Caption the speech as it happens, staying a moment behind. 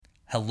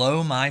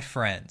Hello, my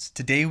friends.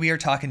 Today we are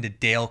talking to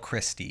Dale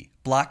Christie,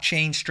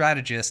 blockchain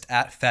strategist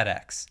at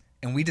FedEx,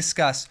 and we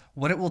discuss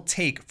what it will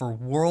take for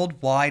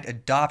worldwide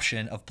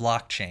adoption of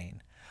blockchain,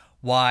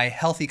 why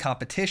healthy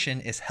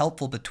competition is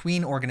helpful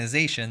between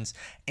organizations,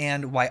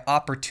 and why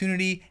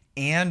opportunity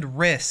and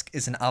risk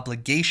is an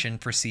obligation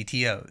for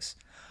CTOs.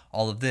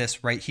 All of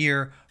this right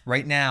here,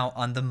 right now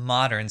on the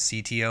Modern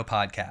CTO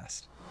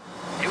Podcast.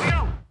 Here we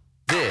go.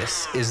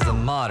 This is the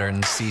Modern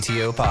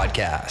CTO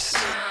Podcast.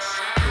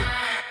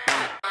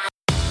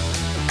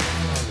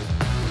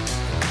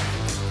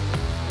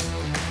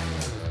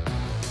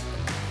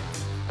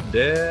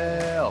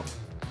 Dale.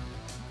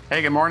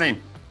 Hey, good morning.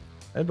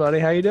 Hey, buddy.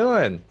 How you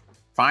doing?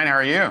 Fine. How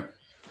are you?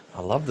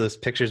 I love those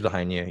pictures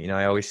behind you. You know,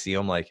 I always see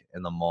them like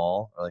in the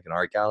mall or like an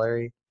art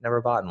gallery. Never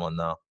bought in one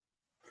though.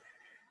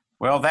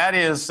 Well, that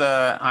is,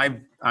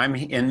 I'm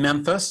in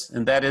Memphis,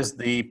 and that is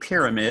the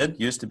Pyramid.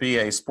 Used to be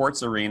a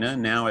sports arena.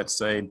 Now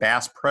it's a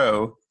Bass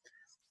Pro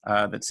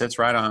that sits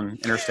right on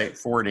Interstate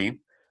 40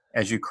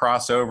 as you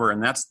cross over,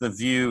 and that's the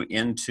view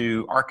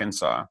into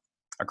Arkansas,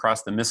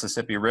 across the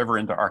Mississippi River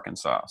into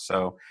Arkansas.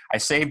 So I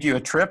saved you a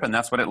trip, and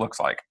that's what it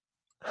looks like.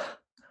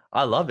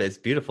 I love it. It's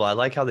beautiful. I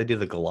like how they do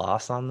the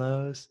gloss on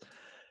those.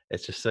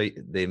 It's just so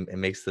it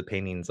makes the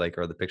paintings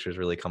or the pictures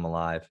really come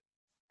alive.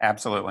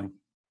 Absolutely.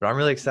 But I'm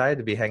really excited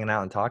to be hanging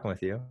out and talking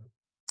with you.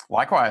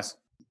 Likewise.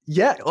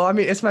 Yeah. Well, I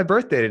mean, it's my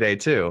birthday today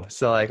too.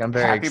 So I'm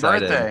very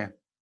excited. Happy birthday.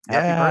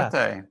 Happy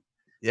birthday.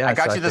 Yeah. I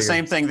got you the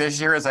same thing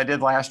this year as I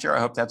did last year. I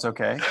hope that's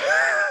okay.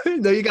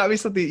 No, you got me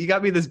something. You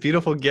got me this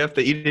beautiful gift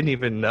that you didn't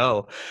even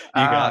know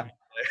you got me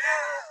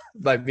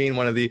by being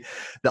one of the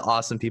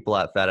awesome people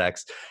at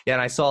FedEx. Yeah,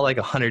 and I saw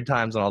 100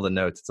 times on all the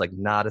notes. It's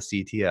not a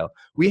CTO.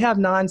 We have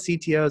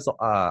non-CTOs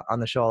on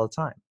the show all the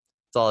time.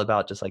 It's all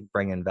about just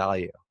bringing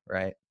value,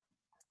 right?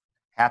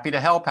 Happy to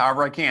help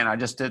however I can. I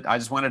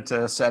just wanted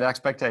to set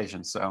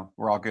expectations, so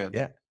we're all good.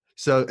 Yeah.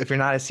 So if you're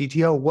not a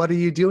CTO, what are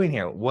you doing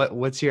here?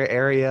 What's your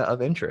area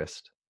of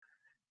interest?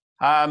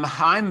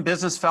 I'm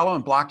business fellow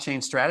and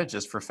blockchain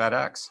strategist for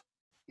FedEx.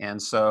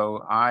 And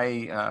so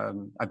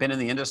I've been in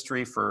the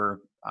industry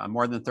for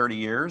more than 30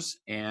 years,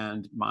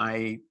 and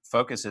my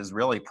focus is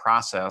really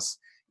process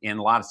in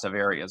lots of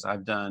areas.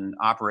 I've done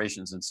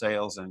operations and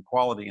sales and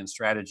quality and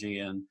strategy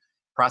and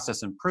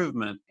process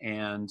improvement,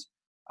 and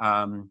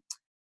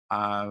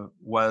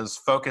was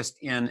focused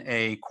in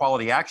a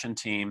quality action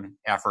team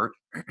effort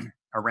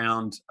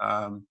around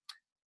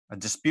a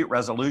dispute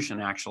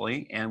resolution,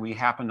 actually, and we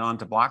happened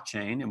onto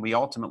blockchain, and we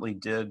ultimately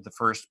did the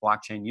first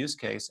blockchain use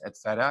case at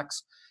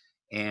FedEx.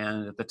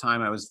 And at the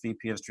time, I was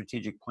VP of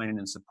Strategic Planning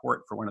and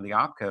Support for one of the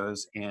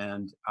opcos,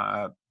 and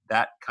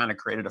that kind of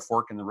created a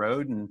fork in the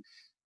road, and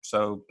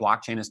so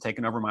blockchain has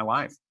taken over my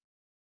life.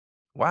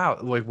 Wow.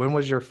 When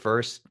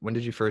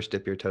did you first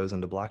dip your toes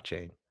into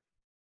blockchain?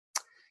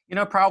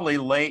 Probably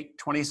late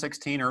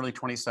 2016, early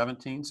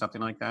 2017,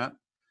 something like that.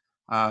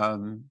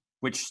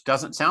 Which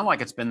doesn't sound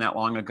like it's been that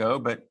long ago,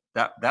 but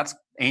that's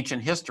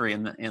ancient history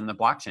in the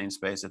blockchain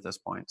space at this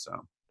point.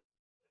 So,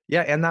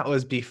 yeah, and that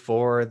was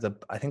before the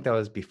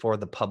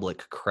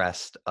public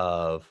crest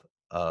of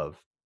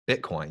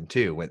Bitcoin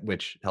too,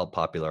 which helped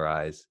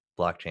popularize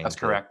blockchain. That's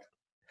correct.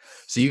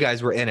 So you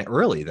guys were in it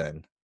early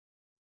then.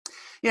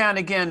 Yeah, and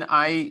again,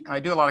 I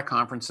do a lot of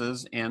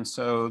conferences, and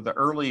so the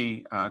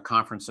early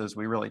conferences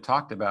we really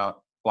talked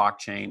about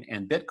blockchain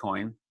and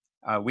Bitcoin.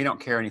 We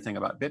don't care anything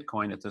about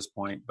Bitcoin at this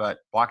point, but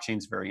blockchain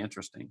is very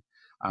interesting.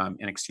 And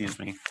excuse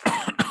me.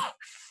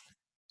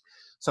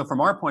 So from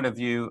our point of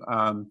view,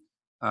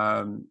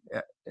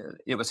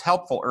 it was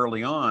helpful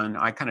early on.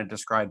 I kind of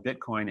described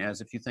Bitcoin as,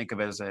 if you think of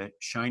it as a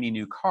shiny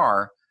new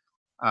car,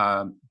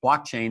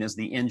 blockchain is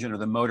the engine or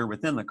the motor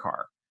within the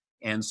car.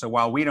 And so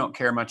while we don't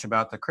care much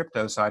about the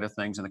crypto side of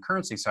things and the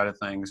currency side of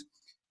things,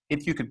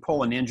 if you could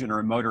pull an engine or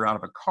a motor out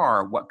of a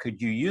car, what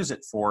could you use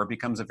it for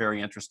becomes a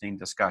very interesting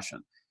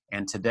discussion.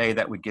 And today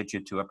that would get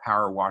you to a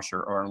power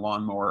washer or a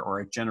lawnmower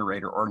or a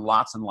generator or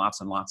lots and lots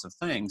and lots of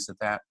things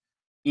that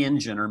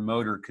engine or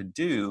motor could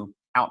do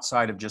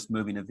outside of just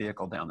moving a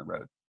vehicle down the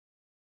road.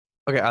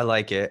 Okay, I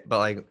like it,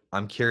 but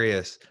I'm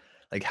curious,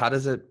 how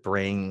does it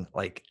bring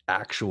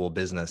actual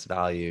business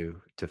value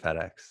to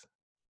FedEx?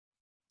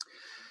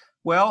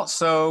 Well,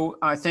 so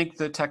I think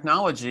the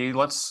technology,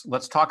 let's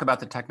talk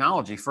about the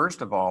technology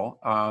first of all.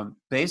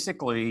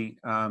 Basically,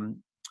 I've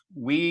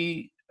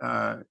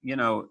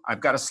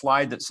got a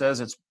slide that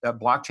says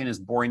blockchain is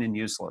boring and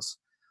useless.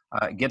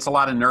 It gets a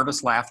lot of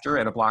nervous laughter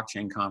at a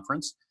blockchain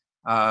conference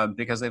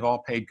because they've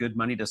all paid good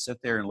money to sit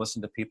there and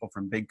listen to people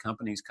from big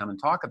companies come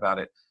and talk about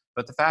it.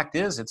 But the fact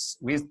is,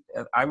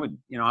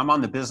 I'm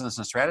on the business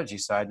and strategy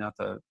side, not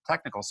the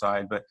technical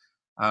side, but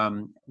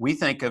we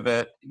think of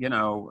it,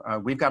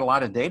 we've got a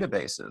lot of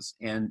databases,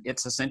 and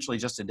it's essentially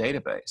just a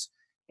database.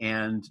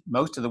 And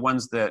most of the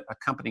ones that a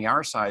company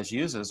our size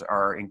uses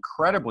are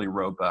incredibly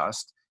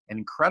robust and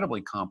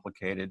incredibly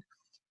complicated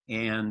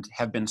and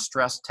have been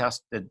stress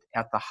tested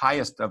at the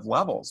highest of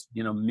levels,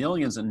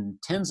 millions and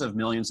tens of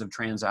millions of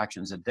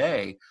transactions a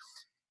day.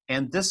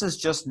 And this is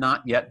just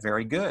not yet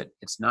very good.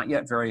 It's not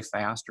yet very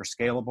fast or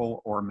scalable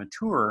or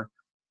mature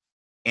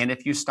And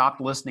if you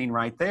stopped listening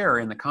right there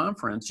in the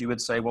conference, you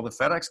would say, well, the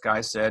FedEx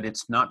guy said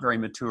it's not very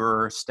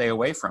mature, stay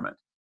away from it.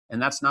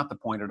 And that's not the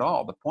point at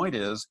all. The point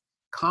is,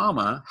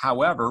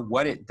 however,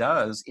 what it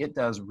does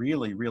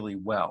really, really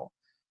well.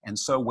 And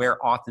so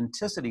where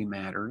authenticity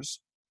matters,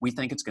 we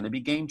think it's going to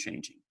be game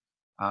changing.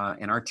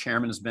 And our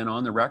chairman has been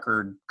on the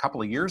record a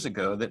couple of years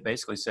ago that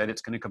basically said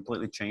it's going to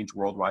completely change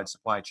worldwide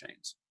supply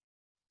chains.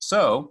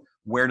 So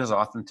where does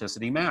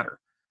authenticity matter?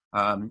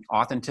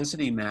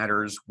 Authenticity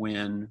matters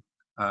when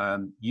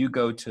you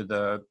go to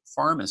the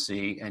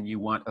pharmacy and you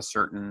want a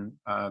certain,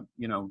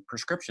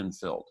 prescription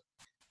filled.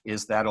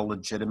 Is that a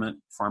legitimate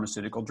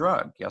pharmaceutical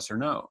drug? Yes or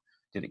no?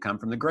 Did it come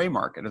from the gray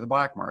market or the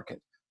black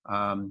market?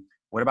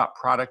 What about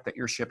product that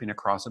you're shipping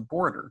across a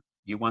border?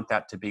 You want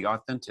that to be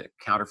authentic.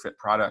 Counterfeit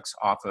products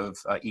off of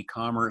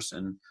e-commerce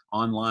and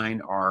online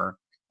are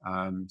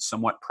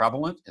somewhat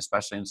prevalent,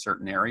 especially in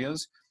certain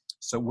areas.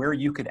 So where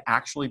you could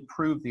actually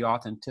prove the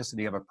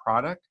authenticity of a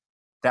product,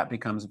 that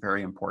becomes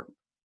very important.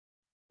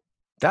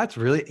 That's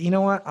really, you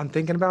know what I'm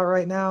thinking about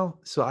right now?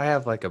 So I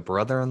have like a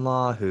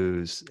brother-in-law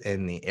who's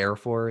in the Air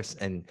Force,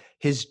 and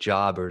his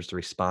job is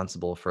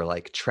responsible for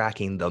like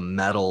tracking the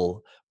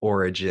metal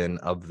origin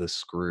of the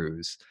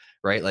screws,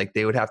 right? Like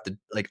they would have to,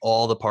 like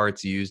all the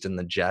parts used in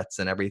the jets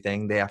and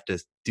everything, they have to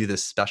do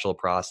this special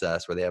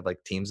process where they have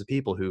like teams of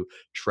people who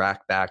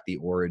track back the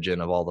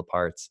origin of all the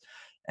parts.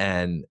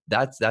 And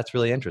that's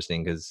really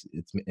interesting because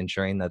it's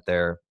ensuring that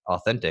they're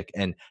authentic.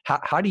 And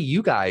how do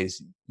you guys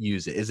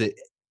use it? Is it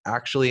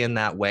actually in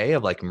that way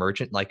of like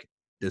merchant, like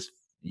this,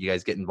 you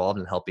guys get involved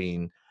in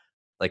helping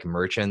like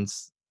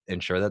merchants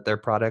ensure that their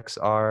products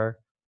are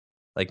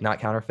like not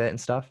counterfeit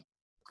and stuff?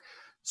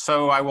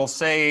 So I will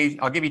say,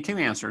 I'll give you two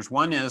answers.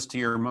 One is to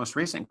your most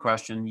recent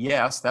question.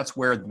 Yes, that's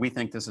where we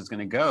think this is going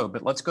to go.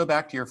 But let's go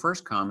back to your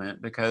first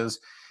comment, because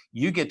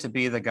you get to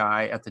be the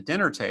guy at the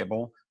dinner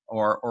table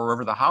or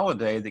over the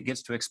holiday that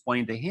gets to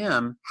explain to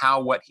him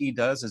how what he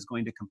does is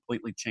going to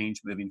completely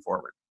change moving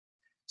forward.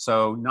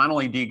 So not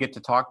only do you get to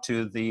talk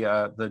to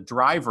the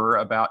driver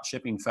about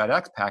shipping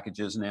FedEx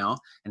packages now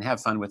and have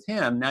fun with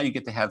him, now you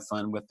get to have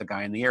fun with the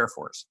guy in the Air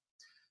Force.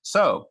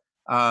 So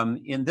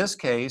in this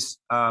case,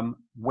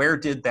 where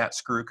did that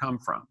screw come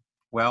from?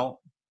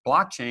 Well,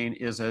 blockchain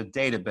is a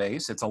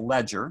database. It's a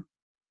ledger.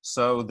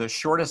 So the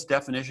shortest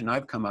definition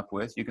I've come up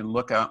with, you can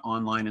look out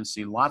online and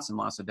see lots and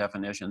lots of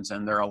definitions,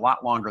 and they're a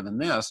lot longer than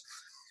this.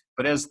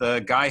 But as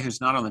the guy who's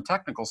not on the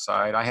technical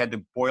side, I had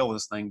to boil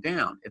this thing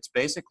down. It's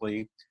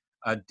basically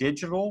a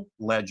digital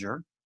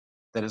ledger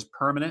that is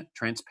permanent,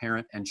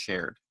 transparent, and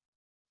shared.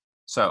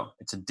 So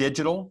it's a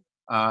digital,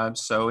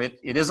 so it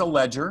is a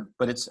ledger,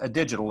 but it's a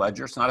digital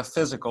ledger. It's not a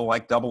physical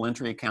like double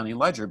entry accounting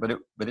ledger, but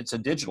it's a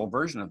digital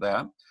version of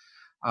that.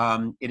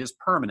 It is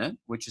permanent,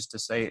 which is to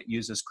say it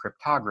uses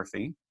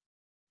cryptography.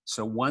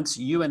 So once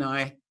you and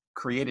I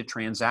create a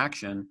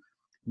transaction,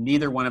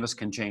 neither one of us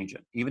can change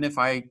it. Even if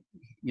I,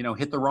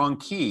 hit the wrong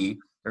key,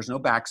 there's no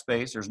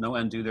backspace, there's no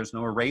undo, there's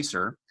no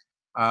eraser.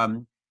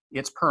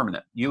 It's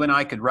permanent. You and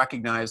I could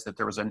recognize that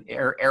there was an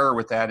error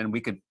with that, and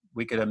we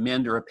could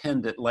amend or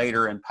append it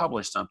later and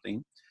publish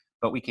something,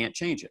 but we can't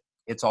change it.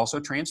 It's also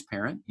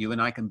transparent. You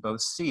and I can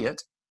both see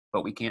it,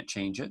 but we can't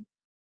change it.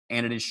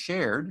 And it is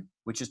shared,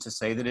 which is to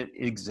say that it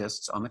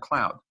exists on the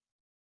cloud.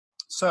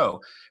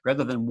 So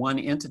rather than one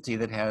entity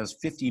that has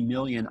 50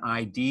 million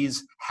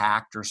IDs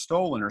hacked or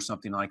stolen or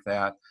something like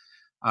that,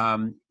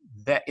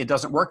 that it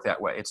doesn't work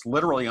that way. It's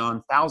literally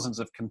on thousands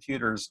of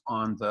computers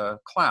on the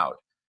cloud.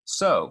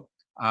 So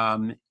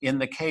in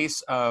the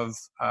case of,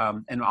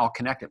 and I'll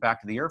connect it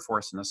back to the Air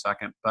Force in a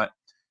second, but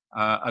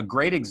a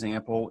great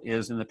example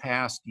is in the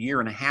past year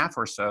and a half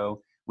or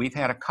so, we've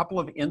had a couple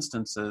of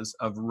instances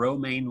of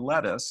romaine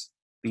lettuce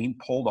being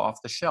pulled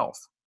off the shelf.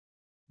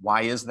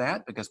 Why is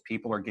that? Because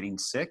people are getting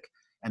sick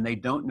and they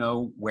don't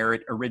know where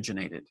it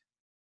originated.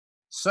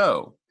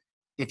 So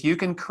if you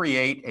can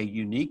create a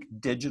unique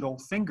digital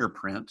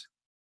fingerprint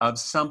of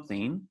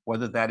something,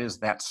 whether that is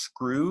that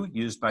screw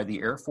used by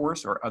the Air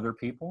Force or other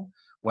people,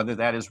 whether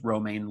that is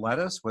romaine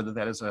lettuce, whether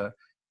that is a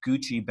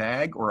Gucci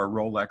bag or a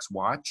Rolex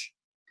watch,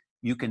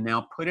 you can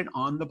now put it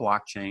on the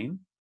blockchain.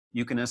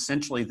 You can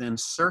essentially then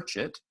search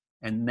it,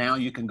 and now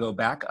you can go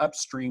back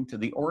upstream to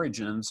the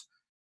origins,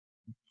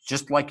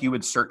 just like you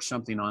would search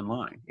something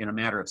online in a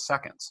matter of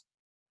seconds.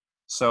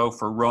 So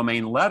for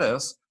romaine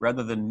lettuce,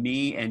 rather than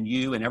me and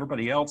you and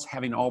everybody else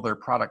having all their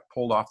product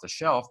pulled off the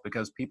shelf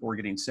because people were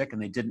getting sick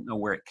and they didn't know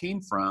where it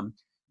came from,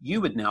 you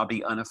would now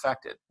be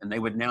unaffected. And they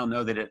would now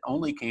know that it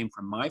only came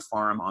from my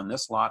farm on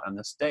this lot on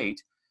this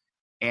date.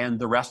 And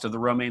the rest of the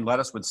romaine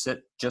lettuce would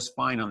sit just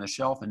fine on the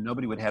shelf and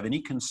nobody would have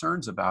any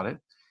concerns about it.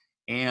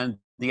 And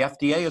the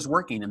FDA is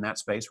working in that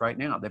space right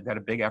now. They've got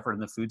a big effort in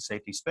the food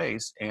safety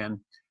space. And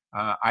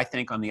I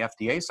think on the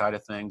FDA side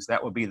of things,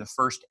 that will be the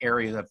first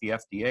area of the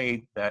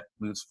FDA that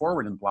moves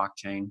forward in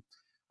blockchain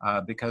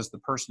because the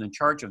person in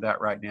charge of that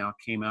right now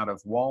came out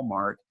of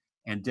Walmart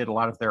and did a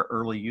lot of their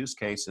early use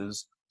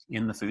cases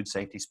in the food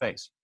safety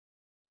space.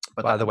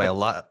 But by the way, a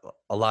lot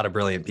of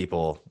brilliant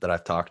people that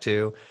I've talked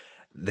to,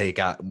 they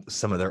got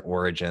some of their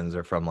origins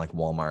are from like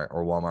Walmart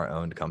or Walmart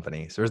owned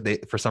company. So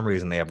for some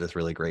reason, they have this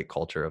really great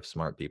culture of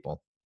smart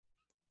people.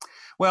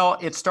 Well,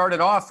 it started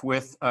off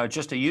with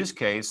just a use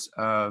case,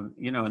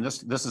 and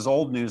this is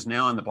old news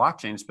now in the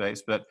blockchain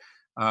space, but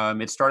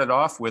it started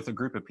off with a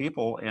group of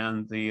people,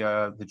 and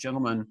the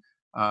gentleman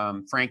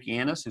Frank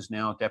Yanis, who's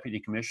now deputy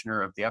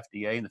commissioner of the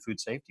FDA in the food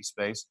safety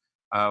space,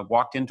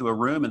 walked into a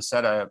room and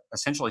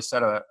essentially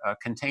set a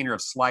container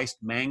of sliced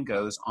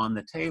mangoes on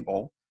the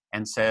table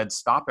and said,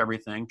 "Stop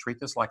everything, treat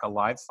this like a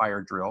live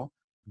fire drill,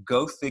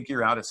 go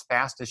figure out as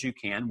fast as you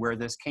can where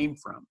this came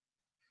from."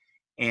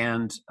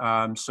 And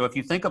so if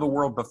you think of a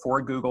world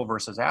before Google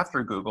versus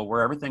after Google,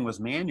 where everything was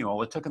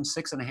manual, it took them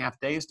 6.5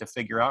 days to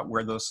figure out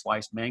where those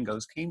sliced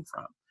mangoes came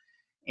from.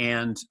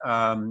 And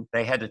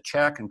they had to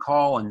check and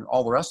call and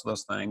all the rest of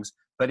those things.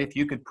 But if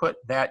you could put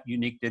that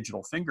unique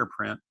digital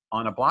fingerprint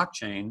on a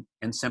blockchain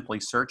and simply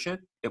search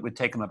it, it would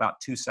take them about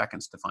 2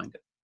 seconds to find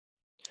it.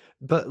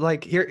 But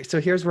like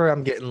here's where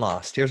I'm getting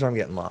lost. Here's where I'm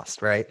getting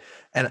lost, right?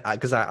 And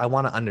because I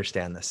want to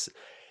understand this.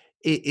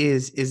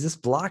 Is this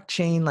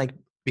blockchain like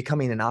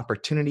becoming an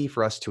opportunity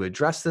for us to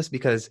address this?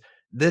 Because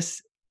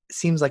this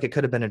seems like it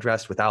could have been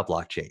addressed without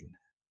blockchain.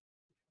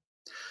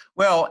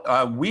 Well,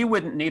 we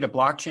wouldn't need a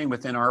blockchain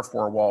within our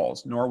four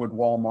walls, nor would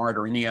Walmart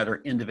or any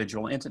other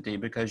individual entity,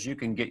 because you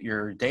can get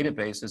your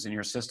databases and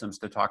your systems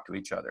to talk to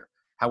each other.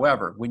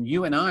 However, when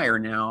you and I are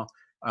now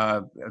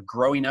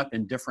growing up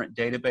in different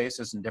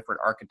databases and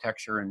different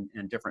architecture and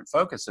different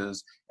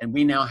focuses, and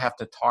we now have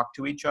to talk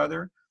to each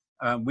other,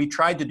 we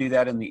tried to do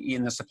that in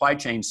the supply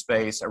chain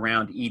space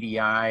around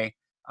EDI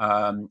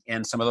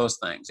and some of those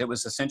things. It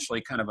was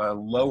essentially kind of a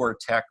lower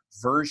tech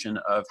version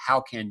of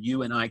how can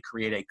you and I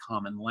create a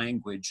common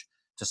language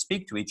to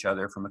speak to each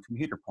other from a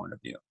computer point of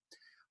view.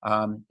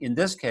 In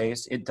this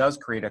case, it does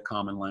create a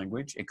common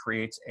language. It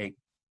creates a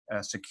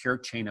secure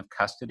chain of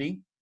custody.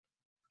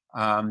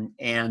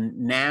 And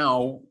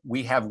now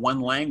we have one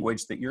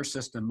language that your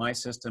system, my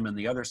system, and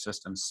the other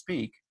systems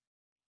speak.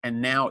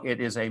 And now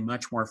it is a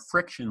much more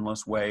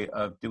frictionless way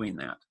of doing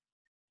that.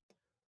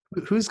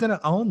 Who's going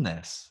to own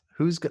this?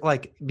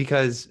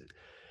 Because,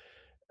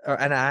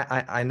 and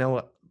I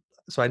know,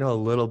 so I know a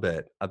little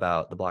bit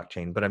about the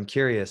blockchain, but I'm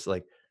curious,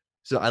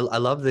 so I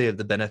love the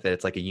benefit.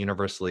 It's like a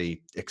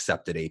universally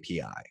accepted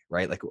API,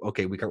 right? Like,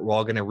 okay, we're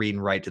all going to read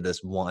and write to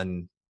this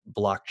one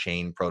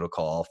blockchain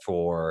protocol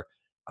for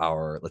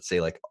our, let's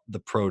say, like the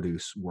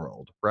produce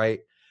world, right?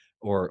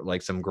 Or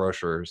like some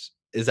grocers.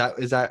 Is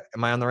that,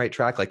 am I on the right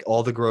track? Like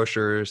all the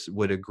grocers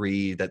would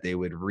agree that they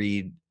would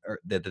read or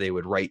that they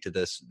would write to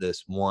this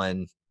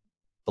one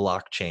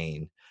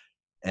blockchain,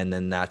 and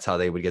then that's how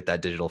they would get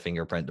that digital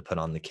fingerprint to put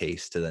on the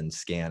case to then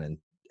scan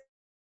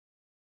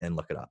and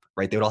look it up,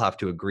 right? They would all have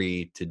to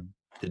agree to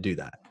do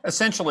that.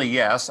 Essentially,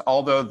 yes,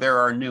 although there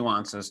are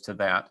nuances to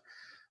that.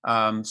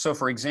 So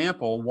for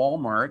example,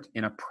 Walmart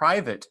in a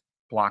private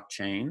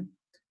blockchain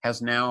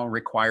has now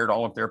required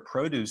all of their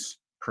produce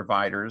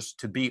providers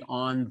to be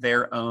on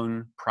their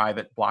own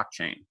private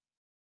blockchain.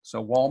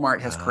 So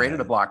Walmart has created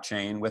a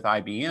blockchain with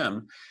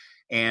IBM,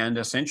 and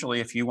essentially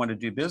if you want to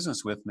do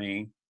business with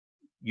me,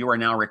 you are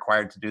now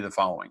required to do the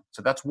following.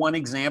 So that's one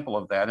example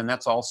of that, and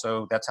that's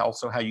also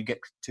how you get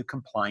to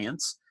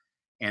compliance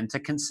and to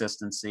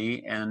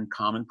consistency and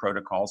common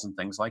protocols and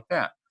things like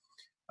that.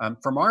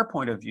 From our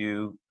point of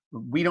view,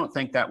 we don't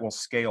think that will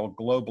scale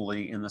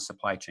globally in the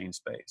supply chain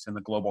space, in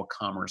the global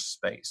commerce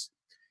space.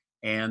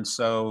 And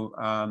so,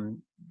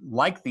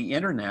 like the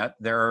internet,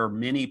 there are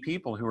many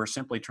people who are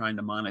simply trying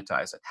to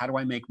monetize it. How do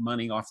I make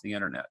money off the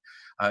internet?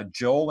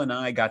 Joel and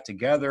I got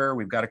together.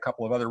 We've got a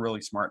couple of other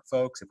really smart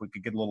folks. If we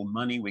could get a little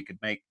money, we could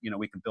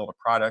we could build a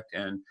product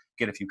and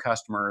get a few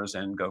customers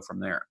and go from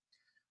there.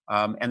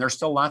 And there's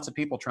still lots of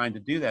people trying to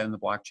do that in the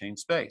blockchain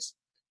space.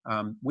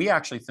 We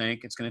actually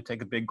think it's going to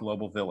take a big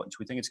global village.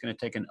 We think it's going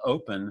to take an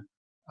open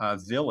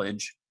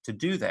village to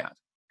do that.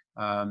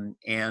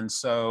 And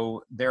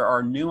so there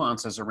are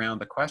nuances around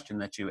the question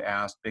that you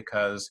asked,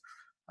 because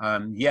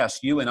yes,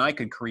 you and I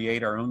could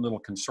create our own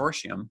little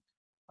consortium,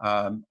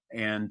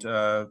 and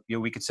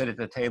we could sit at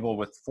the table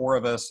with four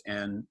of us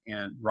and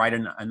write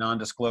a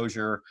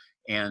non-disclosure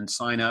and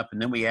sign up,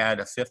 and then we add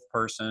a fifth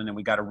person, and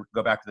we got to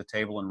go back to the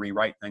table and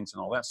rewrite things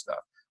and all that stuff.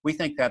 We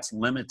think that's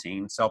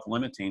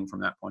self-limiting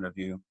from that point of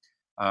view,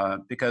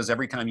 because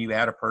every time you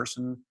add a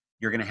person,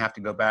 you're going to have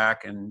to go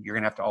back and you're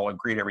going to have to all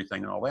agree to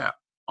everything and all that.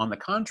 On the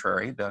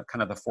contrary, the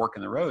kind of the fork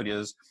in the road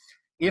is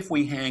if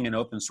we hang an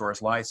open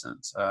source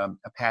license,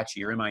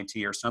 Apache or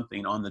MIT or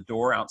something, on the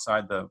door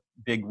outside the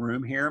big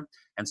room here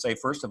and say,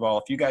 first of all,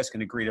 if you guys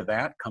can agree to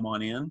that, come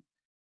on in,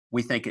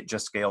 we think it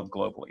just scaled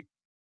globally.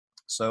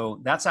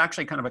 So that's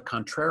actually kind of a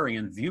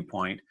contrarian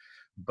viewpoint,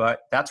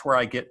 but that's where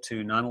I get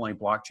to not only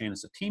blockchain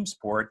as a team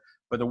sport,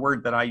 but the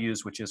word that I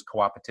use, which is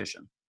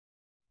co-opetition.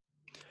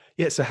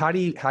 Yeah. So how do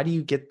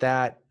you get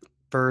that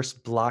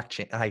first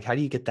blockchain? Like, how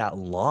do you get that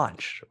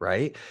launched,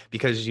 right?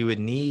 Because you would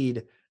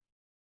need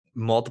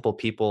multiple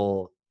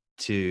people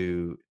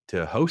to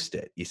host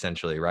it,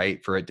 essentially,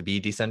 right? For it to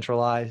be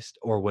decentralized,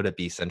 or would it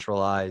be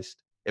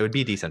centralized? It would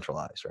be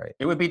decentralized, right?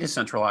 It would be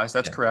decentralized.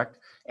 That's Yeah. correct.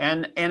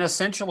 And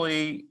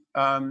essentially,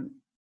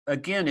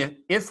 again,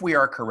 if we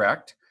are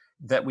correct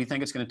that we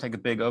think it's going to take a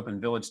big open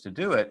village to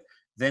do it,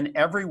 then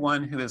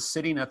everyone who is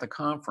sitting at the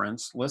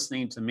conference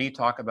listening to me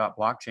talk about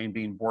blockchain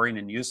being boring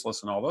and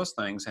useless and all those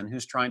things, and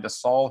who's trying to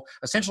solve,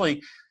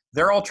 essentially,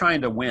 they're all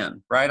trying to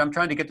win, right? I'm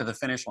trying to get to the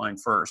finish line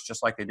first,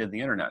 just like they did the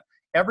internet.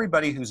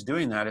 Everybody who's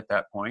doing that at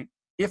that point,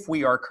 if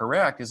we are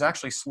correct, is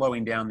actually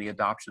slowing down the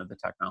adoption of the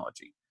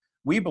technology.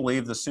 We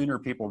believe the sooner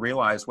people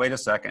realize, wait a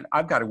second,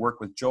 I've got to work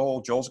with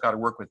Joel, Joel's got to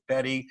work with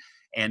Betty,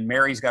 and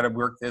Mary's got to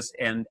work this,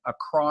 and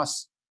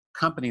across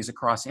companies,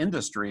 across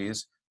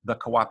industries, the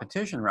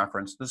co-opetition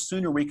reference, the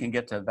sooner we can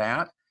get to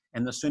that,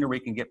 and the sooner we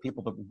can get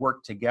people to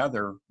work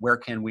together, where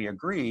can we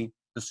agree,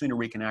 the sooner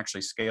we can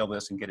actually scale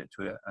this and get it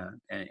to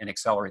and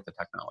accelerate the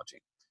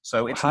technology.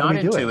 So it's not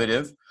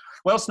intuitive.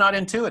 Well, it's not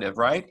intuitive,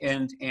 right?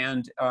 And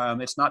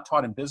it's not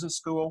taught in business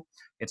school.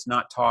 It's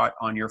not taught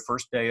on your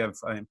first day of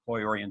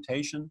employee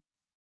orientation.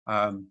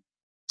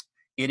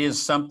 It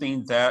is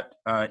something that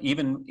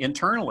even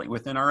internally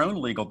within our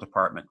own legal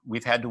department,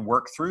 we've had to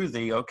work through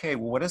okay,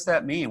 well, what does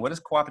that mean? What does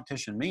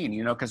co-opetition mean?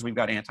 You know, because we've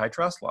got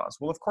antitrust laws.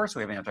 Well, of course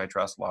we have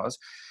antitrust laws.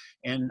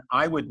 And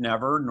I would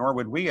never, nor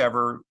would we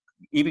ever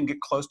even get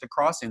close to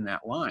crossing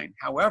that line.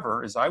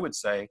 However, as I would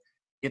say,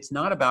 it's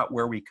not about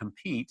where we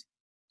compete.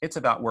 It's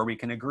about where we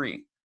can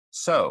agree.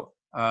 So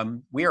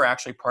we are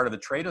actually part of a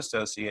trade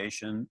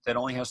association that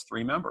only has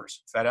 3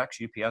 members,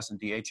 FedEx, UPS, and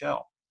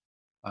DHL.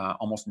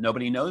 Almost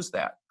nobody knows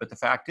that. But the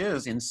fact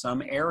is, in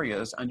some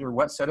areas, under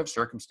what set of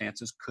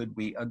circumstances could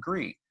we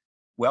agree?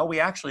 Well, we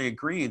actually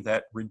agree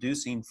that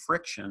reducing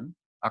friction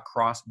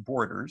across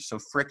borders, so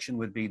friction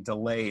would be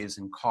delays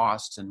and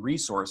costs and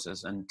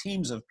resources and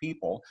teams of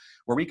people,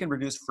 where we can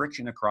reduce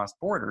friction across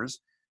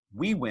borders,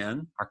 we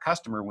win, our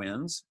customer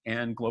wins,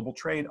 and global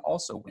trade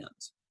also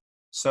wins.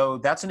 So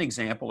that's an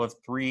example of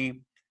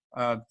 3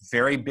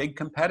 very big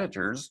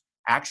competitors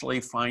actually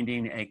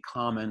finding a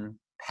common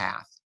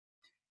path.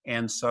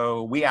 And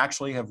so we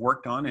actually have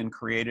worked on and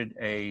created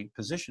a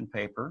position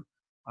paper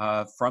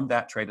from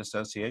that trade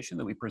association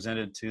that we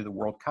presented to the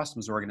World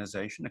Customs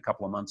Organization a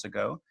couple of months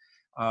ago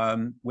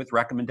with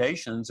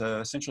recommendations,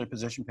 essentially a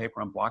position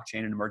paper on blockchain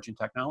and emerging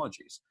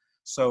technologies.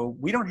 So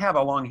we don't have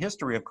a long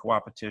history of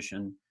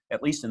co-opetition,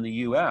 at least in the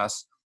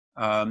US,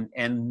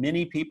 and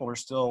many people are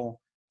still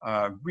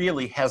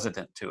really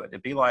hesitant to it.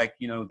 It'd be like,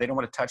 you know, they don't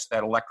want to touch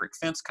that electric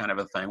fence kind of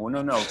a thing.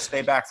 Well, no,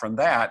 stay back from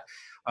that.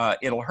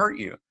 It'll hurt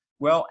you.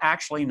 Well,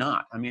 actually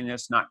not. I mean,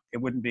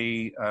 it wouldn't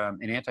be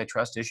an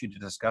antitrust issue to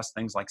discuss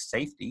things like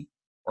safety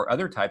or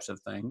other types of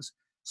things.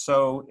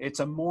 So it's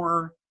a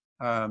more,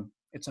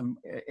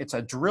 it's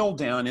a drill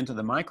down into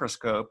the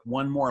microscope,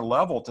 one more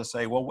level to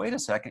say, well, wait a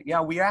second. Yeah,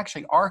 we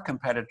actually are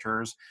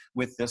competitors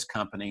with this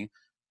company,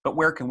 but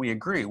where can we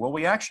agree? Well,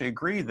 we actually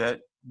agree that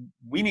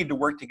we need to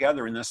work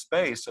together in this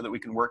space so that we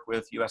can work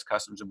with U.S.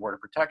 Customs and Border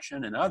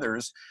Protection and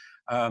others,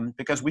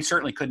 because we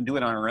certainly couldn't do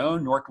it on our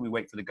own, nor can we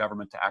wait for the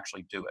government to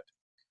actually do it.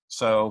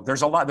 So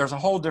there's a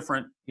whole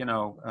different,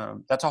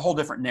 that's a whole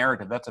different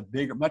narrative. That's a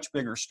much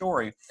bigger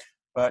story.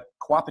 But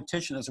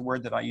co-opetition is a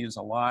word that I use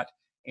a lot,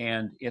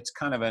 and it's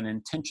kind of a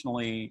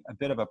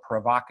bit of a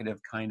provocative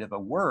kind of a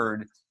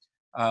word,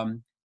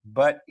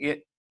 but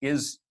it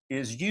is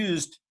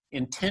used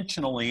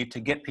intentionally to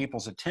get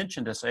people's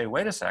attention to say,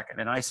 wait a second.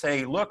 And I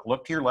say, look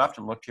to your left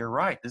and look to your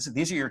right.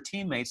 These are your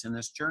teammates in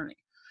this journey.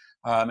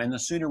 And the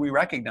sooner we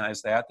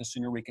recognize that, the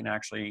sooner we can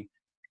actually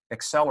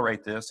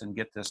accelerate this and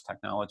get this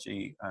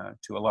technology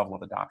to a level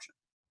of adoption.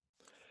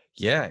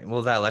 Yeah,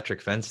 well, that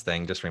electric fence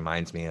thing just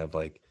reminds me of,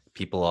 like,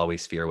 people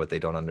always fear what they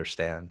don't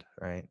understand,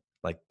 right?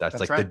 Like that's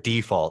like right.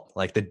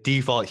 the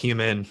default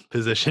human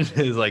position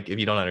is like, if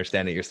you don't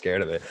understand it, you're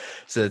scared of it.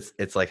 So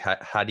it's like,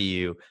 how do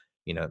you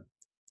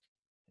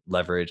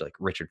leverage like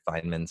Richard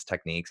Feynman's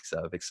techniques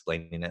of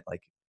explaining it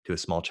like to a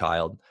small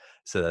child,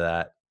 so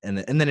that and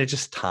then it's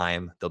just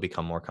time, they'll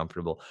become more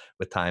comfortable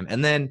with time.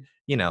 And then,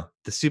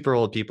 the super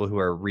old people who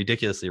are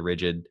ridiculously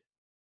rigid,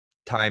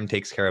 time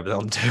takes care of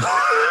them too.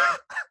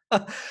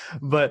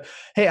 But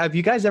hey, have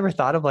you guys ever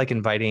thought of like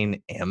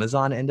inviting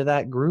Amazon into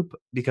that group?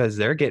 Because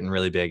they're getting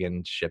really big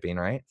in shipping,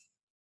 right?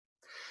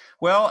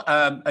 Well,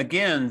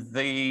 again,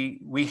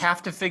 we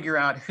have to figure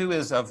out who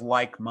is of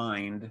like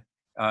mind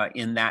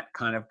in that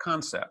kind of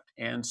concept.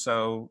 And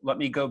so let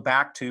me go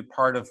back to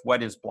part of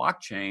what is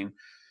blockchain.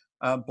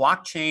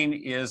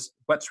 Blockchain is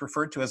what's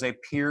referred to as a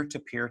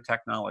peer-to-peer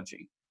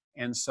technology.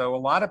 And so a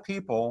lot of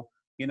people,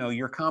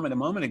 your comment a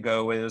moment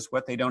ago is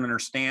what they don't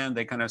understand,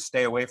 they kind of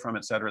stay away from,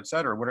 et cetera,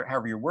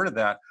 however you worded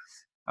that.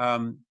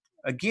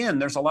 Again,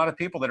 there's a lot of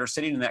people that are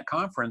sitting in that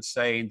conference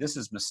saying, this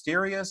is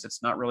mysterious,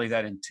 it's not really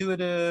that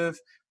intuitive,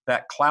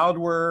 that cloud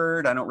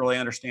word, I don't really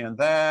understand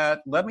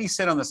that. Let me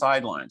sit on the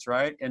sidelines,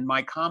 right? And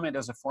my comment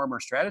as a former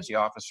strategy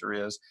officer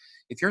is,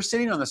 if you're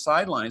sitting on the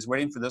sidelines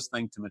waiting for this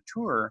thing to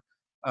mature,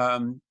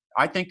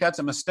 I think that's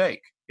a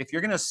mistake. If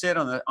you're going to sit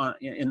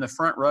in the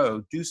front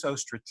row, do so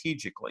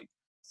strategically.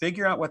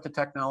 Figure out what the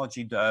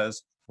technology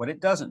does, what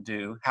it doesn't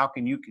do, how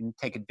you can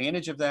take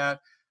advantage of that,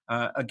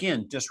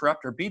 Again,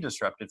 disrupt or be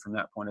disrupted from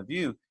that point of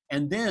view,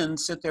 and then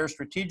sit there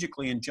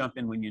strategically and jump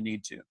in when you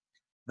need to.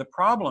 The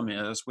problem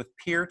is with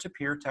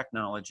peer-to-peer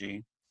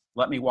technology,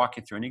 let me walk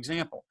you through an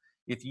example.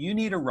 If you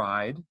need a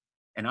ride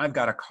and I've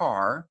got a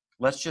car,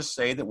 let's just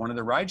say that one of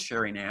the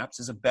ride-sharing apps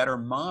is a better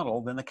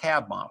model than the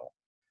cab model.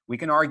 We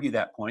can argue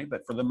that point,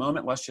 but for the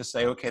moment, let's just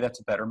say, okay, that's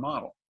a better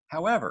model.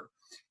 However,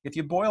 if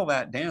you boil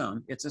that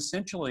down, it's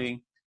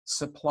essentially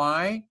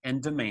supply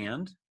and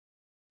demand,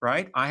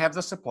 right? I have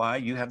the supply,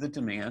 you have the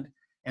demand,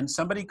 and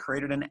somebody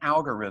created an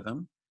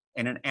algorithm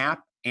and an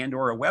app and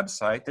or a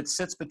website that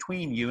sits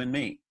between you and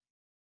me.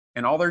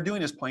 And all they're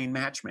doing is playing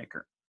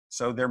matchmaker.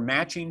 So they're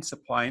matching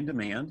supply and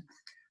demand.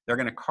 They're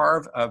going to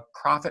carve a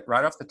profit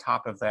right off the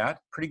top of that,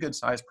 pretty good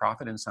sized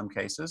profit in some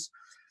cases,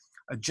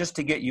 just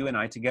to get you and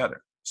I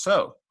together.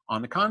 So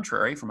on the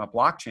contrary, from a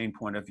blockchain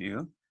point of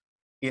view,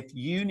 if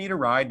you need a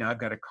ride and I've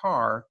got a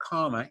car,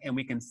 comma, and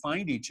we can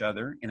find each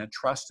other in a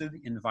trusted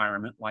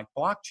environment like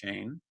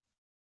blockchain,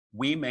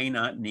 we may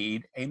not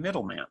need a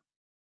middleman.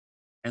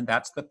 And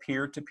that's the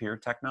peer-to-peer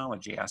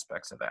technology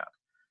aspects of that.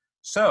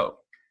 So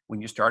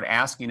when you start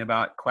asking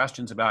about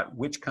questions about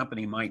which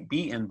company might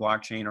be in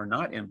blockchain or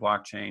not in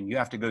blockchain, you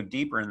have to go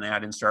deeper in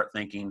that and start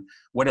thinking,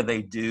 what do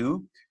they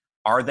do?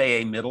 Are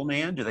they a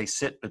middleman? Do they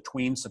sit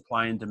between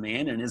supply and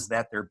demand? And is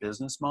that their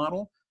business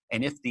model?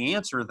 And if the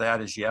answer to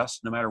that is yes,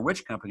 no matter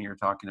which company you're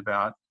talking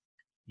about,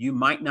 you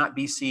might not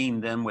be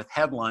seeing them with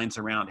headlines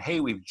around, hey,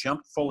 we've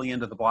jumped fully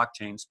into the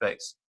blockchain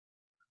space.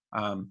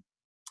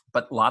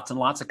 But lots and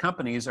lots of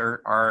companies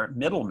are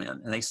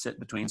middlemen, and they sit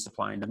between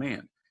supply and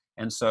demand.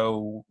 And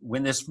so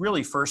when this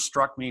really first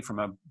struck me from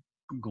a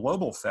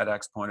global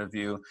FedEx point of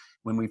view,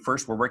 when we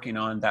first were working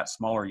on that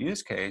smaller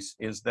use case,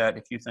 is that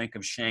if you think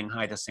of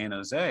Shanghai to San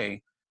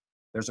Jose,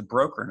 there's a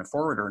broker and a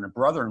forwarder and a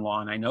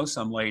brother-in-law, and I know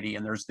some lady,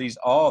 and there's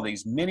all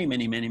these many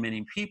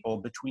people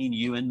between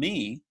you and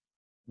me.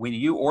 When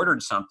you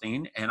ordered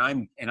something and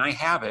I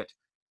have it,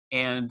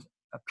 and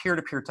a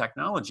peer-to-peer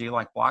technology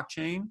like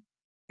blockchain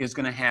is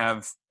going to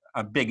have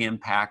a big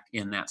impact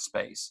in that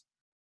space.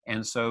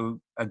 And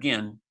so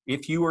again,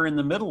 if you were in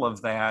the middle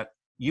of that,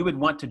 you would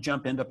want to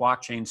jump into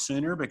blockchain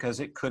sooner because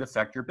it could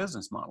affect your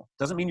business model.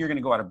 Doesn't mean you're going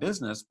to go out of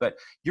business, but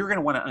you're going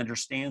to want to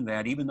understand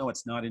that even though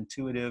it's not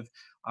intuitive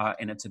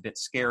and it's a bit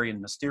scary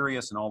and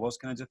mysterious and all those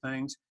kinds of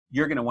things,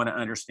 you're going to want to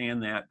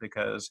understand that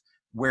because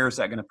where is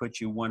that going to put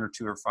you 1 or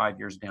 2 or 5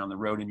 years down the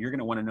road? And you're going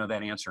to want to know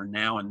that answer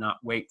now and not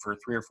wait for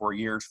 3 or 4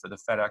 years for the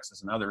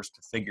FedExes and others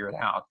to figure it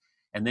out.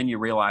 And then you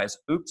realize,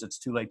 oops, it's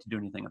too late to do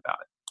anything about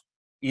it.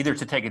 Either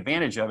to take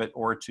advantage of it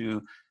or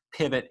to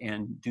pivot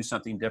and do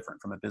something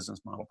different from a business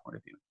model point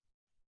of view.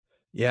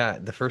 Yeah,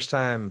 the first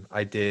time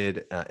I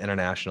did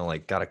international,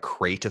 like got a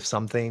crate of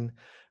something,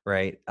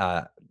 right?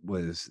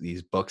 Was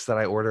these books that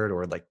I ordered,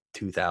 or like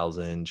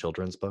 2,000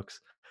 children's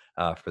books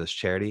for this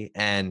charity,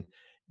 and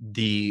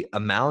the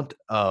amount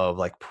of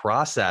like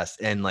process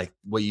and like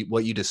what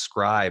you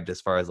described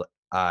as far as like,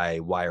 I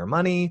wire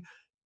money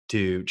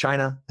to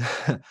China,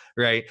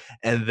 right,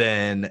 and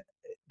then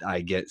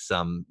I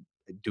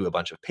do a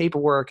bunch of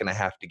paperwork, and I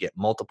have to get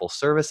multiple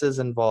services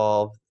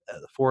involved,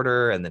 the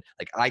forwarder, and then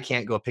like I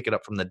can't go pick it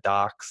up from the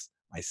docks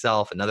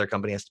myself. Another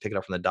company has to pick it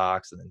up from the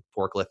docks and then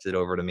forklift it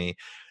over to me.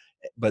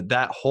 But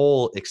that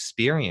whole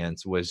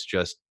experience was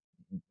just,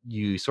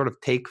 you sort of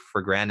take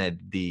for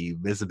granted the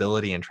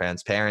visibility and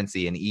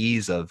transparency and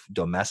ease of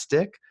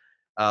domestic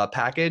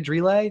package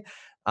relay,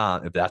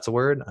 if that's a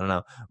word, I don't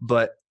know,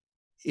 but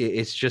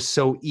it's just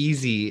so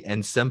easy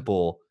and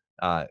simple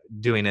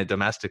doing it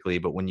domestically.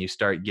 But when you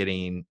start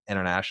getting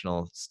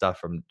international stuff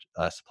from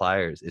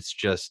suppliers,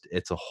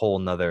 it's a whole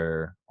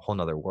nother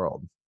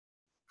world.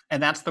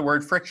 And that's the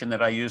word friction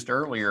that I used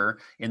earlier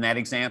in that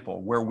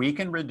example, where we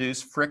can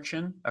reduce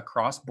friction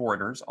across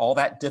borders, all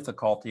that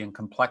difficulty and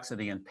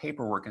complexity and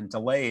paperwork and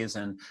delays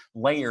and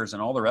layers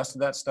and all the rest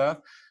of that stuff.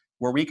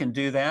 Where we can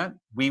do that,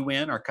 we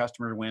win, our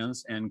customer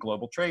wins, and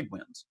global trade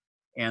wins.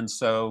 And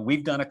so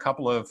we've done a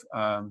couple of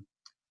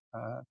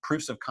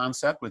proofs of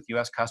concept with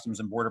U.S. Customs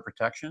and Border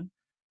Protection.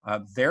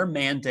 Their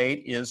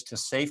mandate is to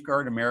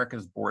safeguard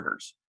America's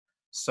borders.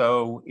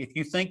 So if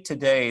you think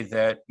today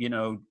that,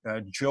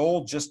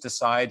 Joel just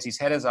decides, he's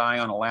had his eye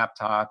on a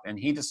laptop and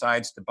he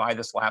decides to buy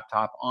this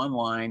laptop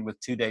online with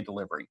 2-day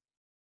delivery,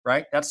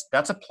 right?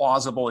 That's a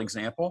plausible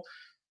example.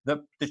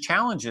 The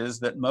challenge is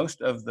that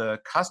most of the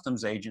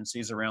customs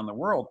agencies around the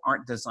world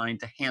aren't designed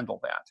to handle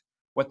that.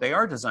 What they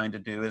are designed to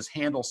do is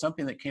handle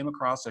something that came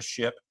across a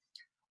ship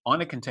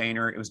on a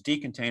container. It was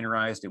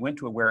decontainerized. It went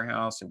to a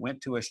warehouse. It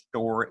went to a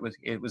store.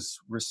 It was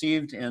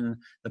received in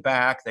the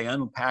back. They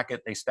unpack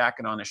it. They stack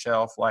it on a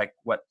shelf, like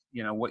what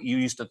you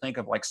used to think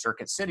of like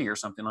Circuit City or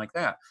something like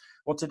that.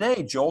 Well,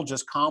 today Joel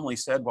just calmly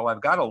said, "Well,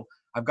 I've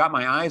got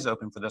my eyes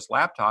open for this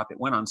laptop. It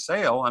went on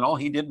sale, and all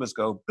he did was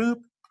go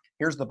boop.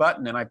 Here's the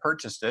button, and I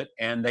purchased it.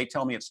 And they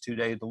tell me it's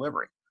 2-day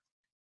delivery."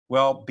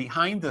 Well,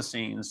 behind the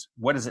scenes,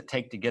 what does it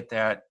take to get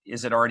that?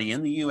 Is it already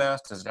in the U.S.?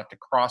 Does it have to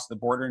cross the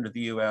border into the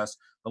U.S.?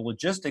 The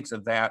logistics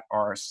of that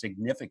are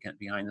significant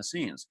behind the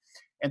scenes.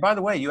 And by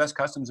the way, U.S.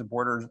 Customs and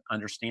Borders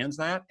understands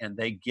that, and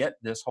they get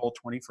this whole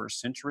 21st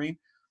century.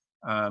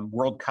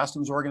 World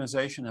Customs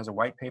Organization has a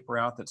white paper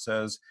out that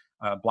says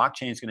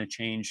blockchain is going to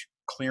change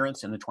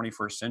clearance in the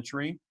 21st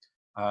century.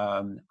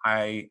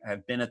 I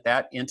have been at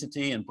that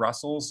entity in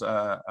Brussels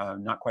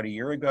not quite a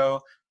year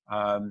ago.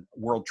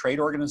 World Trade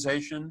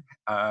Organization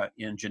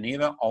in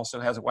Geneva also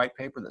has a white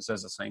paper that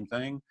says the same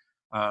thing.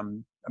 I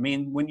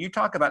mean, when you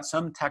talk about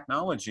some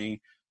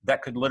technology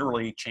that could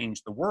literally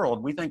change the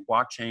world, we think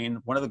blockchain,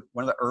 one of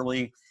the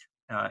early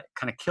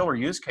kind of killer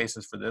use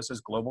cases for this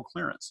is global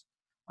clearance.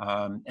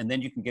 And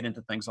then you can get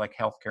into things like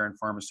healthcare and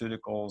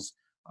pharmaceuticals,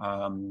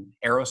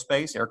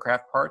 aerospace,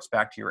 aircraft parts,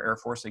 back to your Air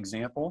Force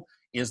example.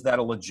 Is that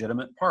a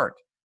legitimate part?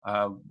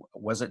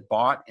 Was it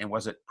bought and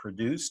was it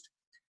produced?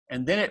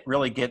 And then it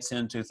really gets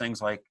into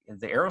things like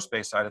the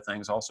aerospace side of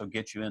things also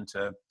gets you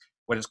into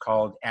what is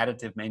called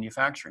additive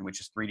manufacturing, which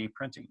is 3D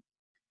printing.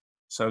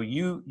 So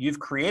you've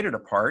created a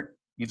part,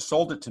 you've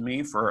sold it to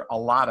me for a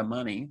lot of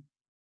money.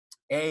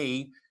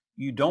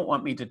 You don't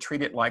want me to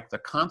treat it like the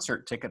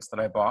concert tickets that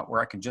I bought,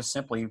 where I can just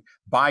simply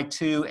buy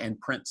 2 and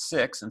print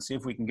 6 and see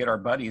if we can get our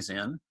buddies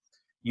in.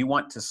 You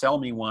want to sell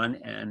me one,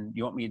 and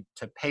you want me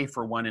to pay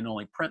for one and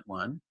only print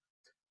one.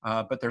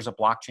 But there's a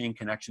blockchain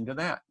connection to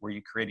that, where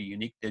you create a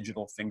unique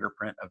digital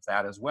fingerprint of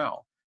that as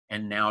well.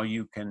 And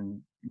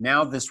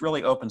now this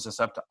really opens us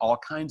up to all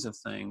kinds of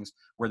things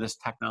where this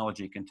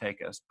technology can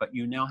take us. But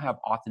you now have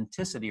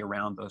authenticity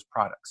around those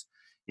products.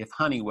 If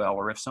Honeywell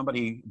or if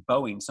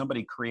Boeing,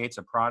 somebody creates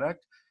a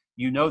product,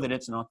 you know that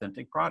it's an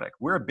authentic product.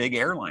 We're a big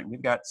airline.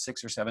 We've got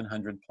 600 or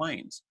 700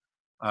 planes.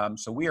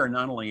 So we are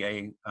not only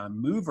a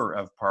mover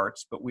of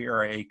parts, but we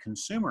are a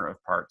consumer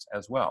of parts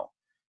as well.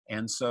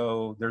 And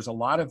so there's a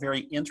lot of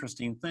very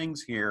interesting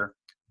things here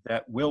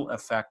that will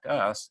affect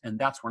us. And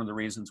that's one of the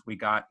reasons we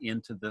got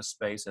into this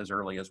space as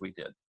early as we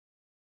did.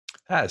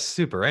 That's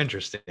super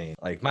interesting.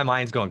 Like my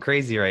mind's going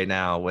crazy right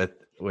now with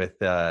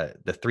the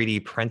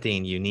 3D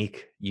printing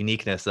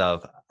uniqueness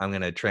of, I'm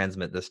going to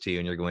transmit this to you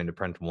and you're going to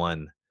print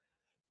one,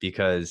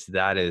 because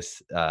that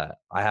is I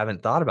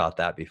haven't thought about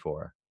that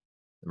before.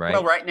 Right.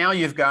 Well, right now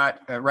you've got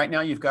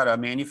a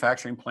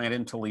manufacturing plant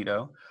in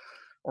Toledo,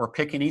 or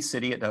pick any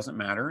city, it doesn't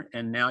matter.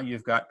 And now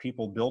you've got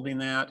people building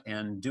that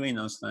and doing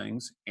those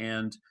things.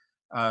 And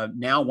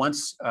now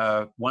once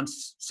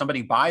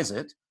somebody buys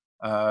it,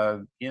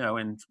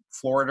 in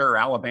Florida or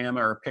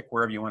Alabama, or pick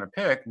wherever you want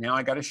to pick, now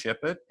I got to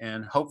ship it,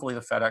 and hopefully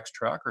the FedEx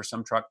truck or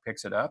some truck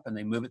picks it up and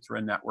they move it through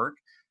a network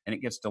and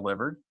it gets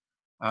delivered.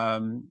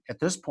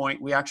 At this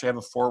point, we actually have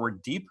a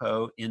forward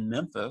depot in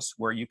Memphis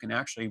where you can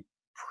actually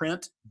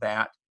print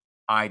that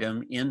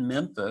item in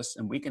Memphis,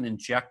 and we can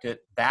inject it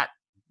that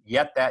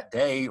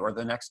day or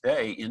the next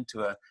day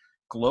into a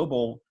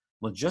global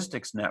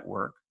logistics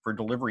network for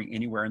delivery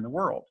anywhere in the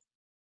world.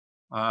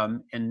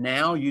 And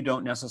now you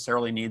don't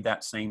necessarily need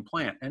that same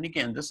plant. And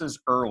again, this is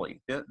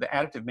early. The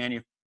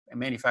additive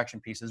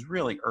manufacturing piece is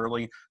really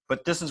early,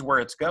 but this is where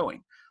it's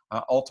going.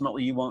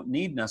 Ultimately, you won't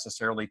need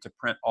necessarily to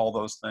print all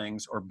those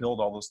things or build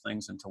all those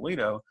things in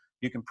Toledo.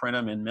 You can print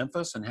them in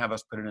Memphis and have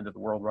us put it into the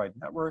worldwide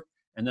network.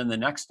 And then the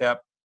next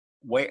step,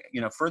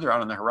 further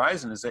out on the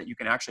horizon, is that you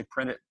can actually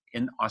print it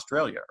in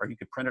Australia, or you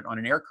could print it on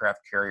an aircraft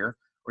carrier,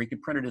 or you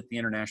could print it at the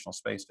International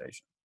Space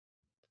Station.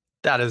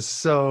 That is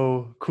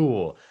so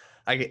cool.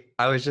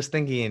 I was just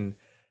thinking,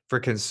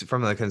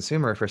 from the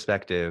consumer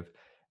perspective,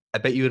 I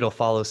bet you it'll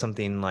follow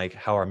something like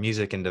how our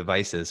music and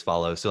devices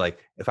follow. So like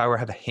if I were to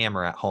have a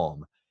hammer at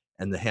home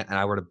and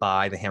I were to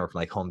buy the hammer from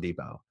like Home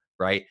Depot,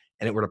 right?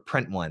 And it were to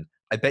print one,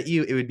 I bet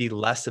you it would be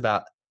less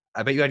about,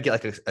 I bet you I'd get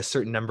like a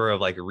certain number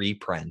of like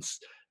reprints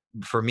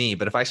for me.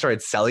 But if I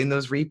started selling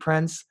those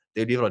reprints,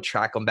 they'd be able to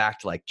track them back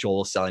to like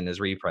Joel selling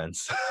his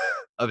reprints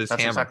of his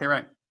hammer. That's exactly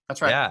right.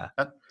 That's right.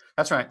 Yeah.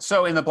 That's right.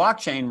 So in the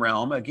blockchain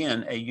realm,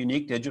 again, a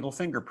unique digital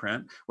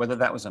fingerprint, whether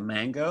that was a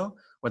mango,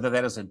 whether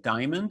that is a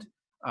diamond,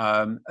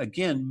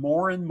 again,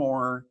 more and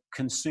more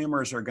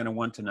consumers are going to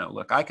want to know.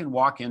 Look, I can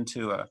walk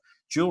into a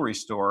jewelry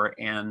store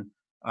and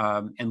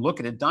look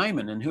at a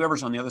diamond, and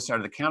whoever's on the other side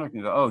of the counter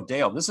can go, "Oh,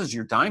 Dale, this is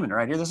your diamond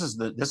right here. This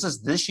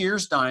is this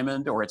year's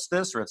diamond, or it's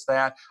this, or it's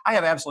that." I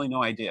have absolutely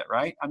no idea,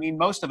 right? I mean,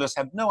 most of us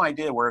have no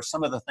idea where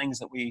some of the things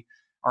that we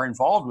are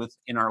involved with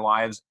in our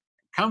lives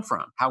come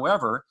from.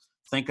 However,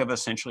 think of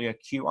essentially a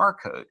QR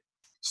code,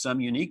 some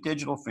unique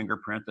digital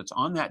fingerprint that's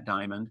on that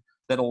diamond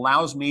that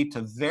allows me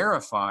to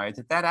verify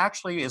that that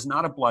actually is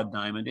not a blood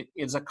diamond. It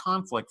is a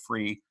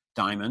conflict-free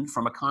diamond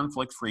from a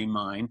conflict-free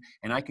mine,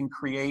 and I can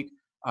create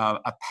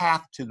a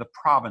path to the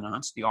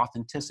provenance, the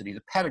authenticity,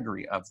 the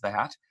pedigree of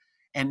that.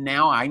 And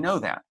now I know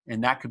that.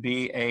 And that could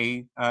be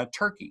a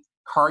turkey.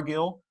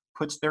 Cargill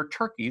puts their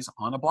turkeys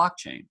on a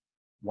blockchain.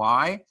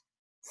 Why?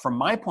 From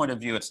my point of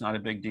view, it's not a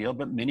big deal,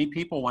 but many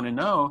people want to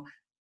know,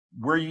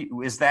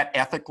 is that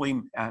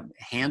ethically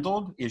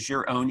handled? Is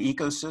your own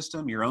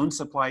ecosystem, your own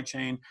supply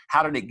chain?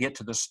 How did it get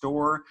to the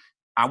store?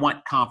 I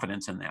want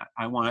confidence in that.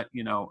 I want,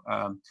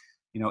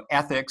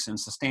 ethics and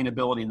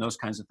sustainability and those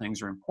kinds of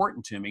things are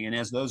important to me. And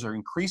as those are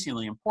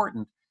increasingly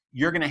important,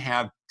 you're going to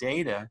have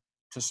data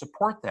to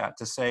support that,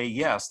 to say,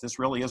 yes, this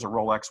really is a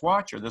Rolex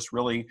watch, or this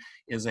really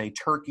is a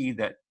turkey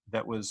that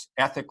was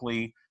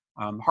ethically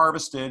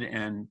harvested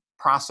and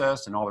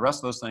processed and all the rest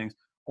of those things,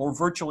 or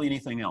virtually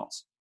anything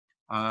else.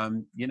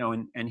 And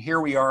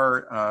here we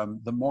are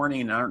the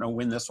morning, I don't know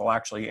when this will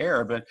actually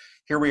air, but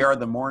here we are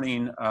the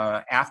morning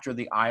after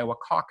the Iowa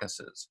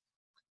caucuses.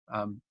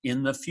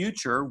 In the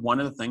future, one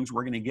of the things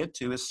we're going to get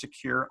to is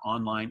secure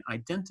online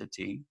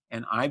identity.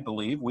 And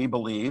we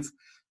believe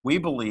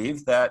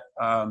that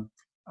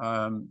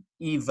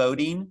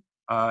e-voting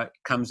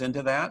comes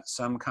into that,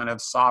 some kind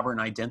of sovereign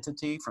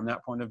identity from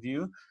that point of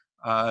view.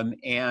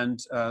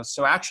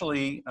 So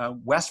actually,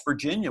 West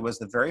Virginia was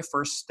the very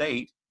first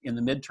state in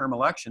the midterm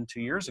election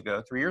 3 years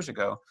ago,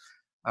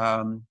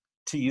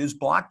 to use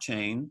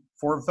blockchain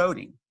for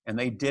voting. And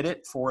they did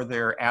it for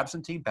their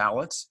absentee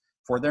ballots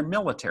for their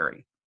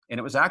military. And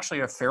it was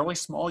actually a fairly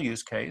small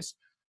use case,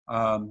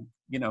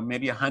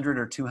 maybe 100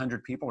 or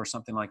 200 people or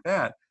something like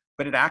that.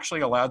 But it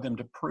actually allowed them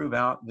to prove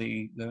out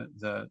the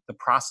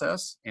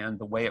process and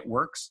the way it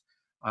works,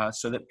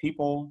 so that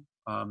people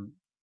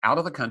out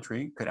of the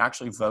country could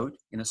actually vote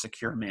in a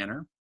secure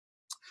manner.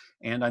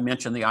 And I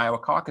mentioned the Iowa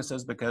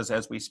caucuses because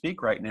as we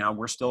speak right now,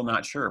 we're still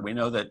not sure. We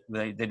know that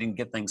they didn't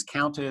get things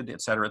counted,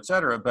 et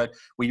cetera, but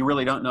we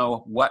really don't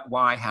know what,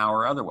 why, how,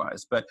 or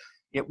otherwise. But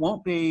it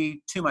won't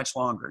be too much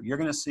longer. You're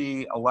going to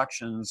see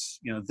elections,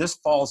 this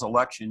fall's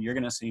election, you're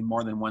going to see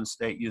more than one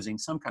state using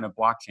some kind of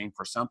blockchain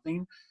for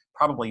something.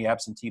 Probably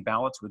absentee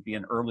ballots would be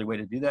an early way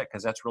to do that,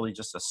 because that's really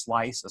just a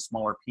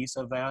smaller piece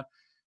of that.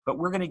 But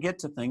we're going to get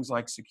to things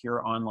like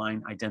secure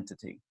online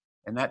identity.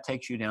 And that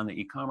takes you down the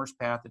e-commerce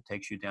path. It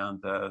takes you down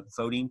the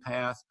voting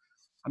path.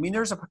 I mean,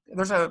 there's a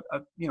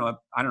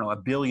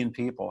billion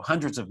people,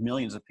 hundreds of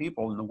millions of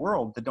people in the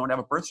world that don't have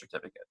a birth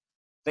certificate.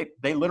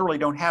 They literally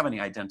don't have any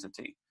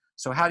identity.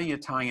 So how do you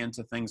tie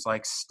into things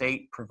like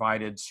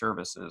state-provided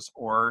services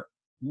or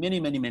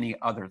many, many, many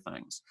other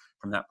things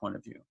from that point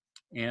of view?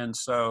 And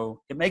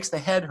so it makes the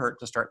head hurt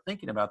to start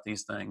thinking about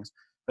these things.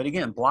 But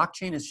again,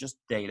 blockchain is just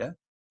data.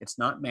 It's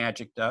not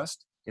magic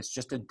dust. It's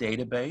just a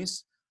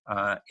database.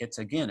 It's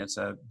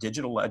a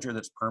digital ledger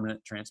that's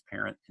permanent,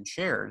 transparent, and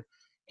shared.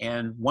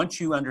 And once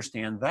you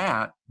understand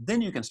that,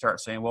 then you can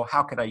start saying, well,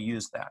 how could I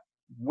use that?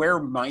 Where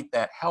might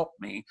that help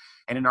me?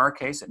 And in our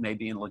case, it may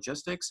be in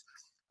logistics.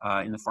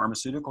 In the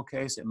pharmaceutical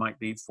case, it might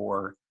be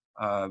for,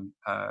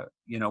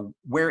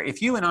 where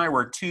if you and I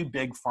were two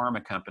big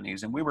pharma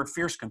companies and we were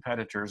fierce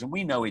competitors and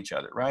we know each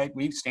other, right?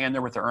 We stand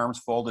there with our arms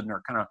folded and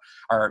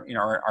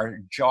our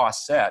jaw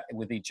set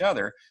with each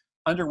other.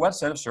 Under what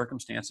set of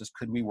circumstances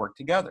could we work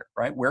together,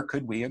 right? Where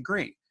could we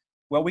agree?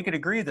 Well, we could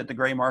agree that the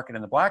gray market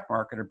and the black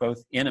market are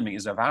both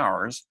enemies of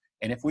ours.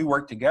 And if we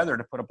work together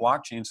to put a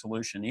blockchain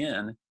solution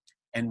in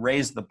and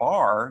raise the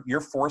bar, you're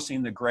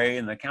forcing the gray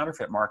and the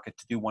counterfeit market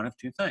to do one of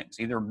two things: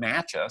 either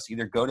match us,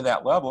 either go to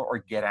that level, or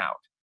get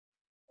out.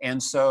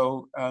 And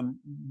so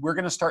we're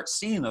going to start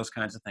seeing those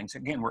kinds of things.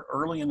 Again, we're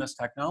early in this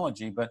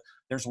technology, but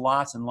there's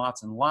lots and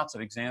lots and lots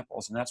of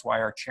examples. And that's why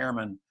our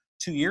chairman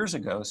 2 years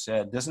ago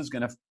said this is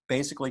going to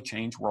basically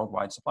change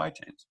worldwide supply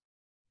chains.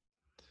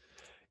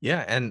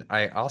 Yeah. And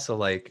I also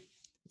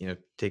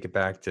take it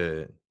back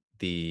to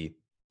the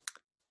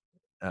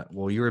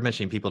you were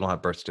mentioning people don't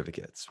have birth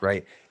certificates,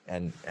 right?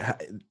 And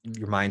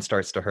your mind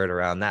starts to hurt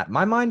around that.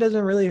 My mind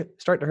doesn't really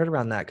start to hurt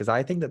around that, because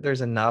I think that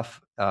there's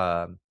enough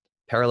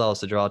parallels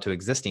to draw to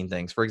existing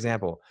things. For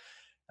example,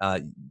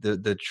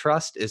 the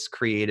trust is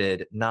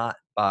created not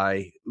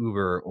by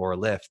Uber or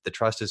Lyft. The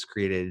trust is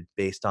created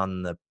based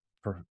on the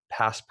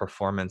past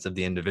performance of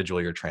the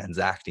individual you're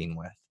transacting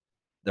with,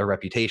 their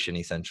reputation,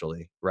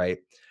 essentially, right?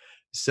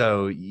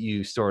 So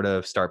you sort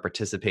of start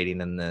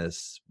participating in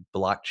this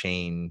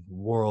blockchain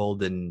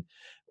world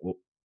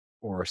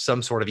or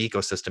some sort of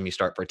ecosystem you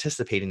start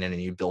participating in,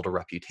 and you build a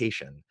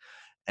reputation.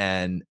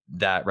 And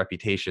that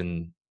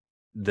reputation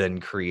then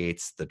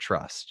creates the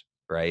trust,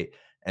 right?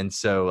 And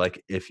so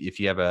if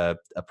you have a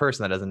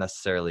person that doesn't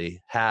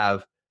necessarily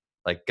have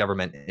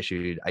government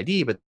issued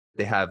ID, but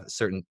they have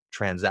certain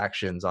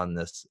transactions in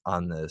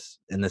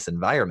this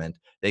environment,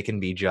 they can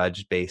be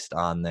judged based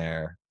on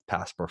their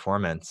past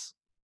performance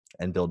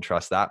and build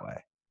trust that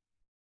way.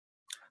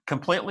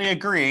 Completely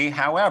agree.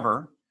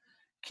 However,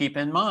 keep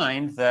in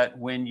mind that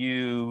when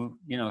you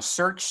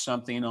search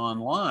something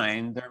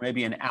online, there may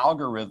be an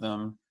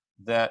algorithm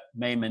that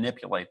may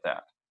manipulate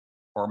that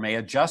or may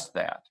adjust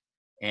that.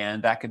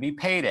 And that could be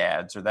paid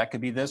ads, or that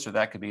could be this, or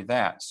that could be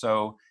that.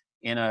 So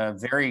in a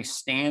very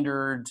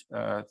standard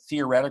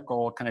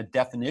theoretical kind of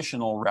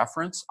definitional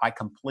reference, I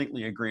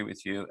completely agree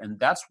with you. And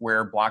that's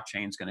where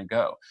blockchain is going to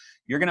go.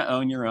 You're going to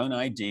own your own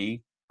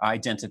identity.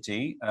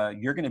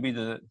 You're going to be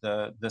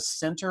the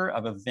center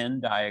of a Venn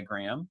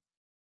diagram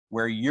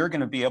where you're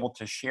going to be able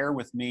to share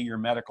with me your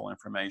medical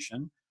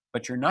information,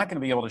 but you're not going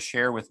to be able to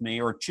share with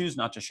me, or choose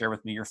not to share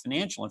with me, your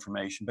financial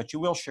information, but you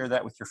will share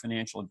that with your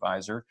financial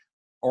advisor,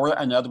 or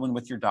another one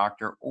with your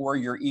doctor, or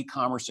your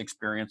e-commerce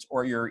experience,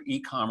 or your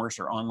e-commerce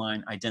or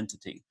online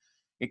identity.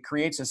 It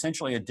creates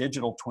essentially a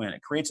digital twin.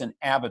 It creates an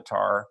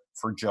avatar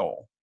for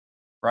Joel.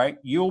 right?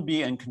 You'll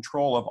be in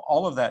control of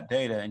all of that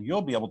data, and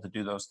you'll be able to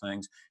do those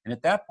things. And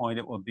at that point,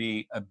 it will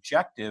be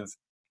objective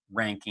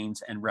rankings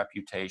and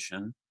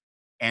reputation.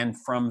 And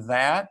from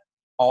that,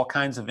 all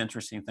kinds of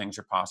interesting things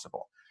are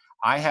possible.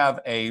 I have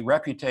a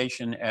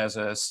reputation as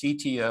a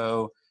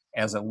CTO,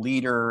 as a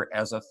leader,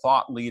 as a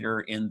thought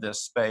leader in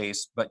this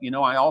space, but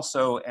I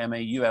also am a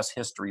US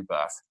history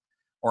buff,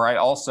 or I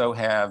also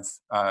have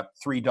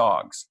 3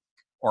 dogs,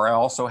 or I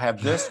also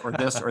have this or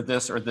this or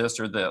this or this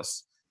or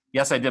this.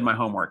 Yes, I did my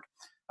homework.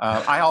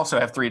 I also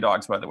have 3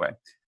 dogs, by the way.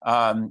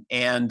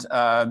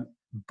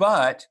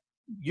 But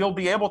you'll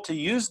be able to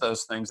use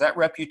those things. That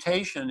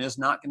reputation is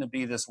not going to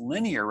be this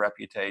linear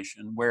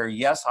reputation where,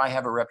 yes, I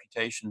have a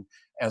reputation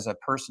as a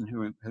person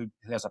who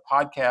has a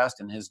podcast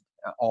and has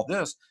all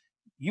this.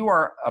 You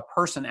are a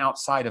person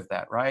outside of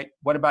that, right?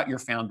 What about your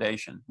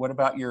foundation? What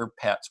about your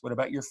pets? What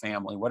about your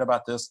family? What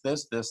about this,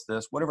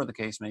 whatever the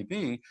case may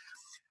be?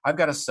 I've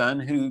got a son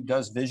who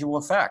does visual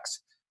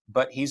effects,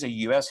 but he's a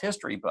US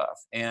history buff,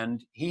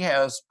 and he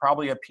has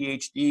probably a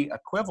PhD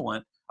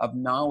equivalent of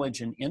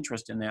knowledge and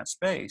interest in that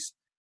space.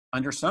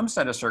 Under some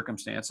set of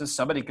circumstances,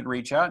 somebody could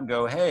reach out and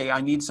go, hey,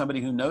 I need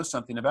somebody who knows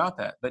something about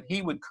that. But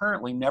he would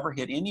currently never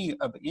hit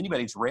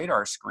anybody's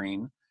radar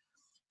screen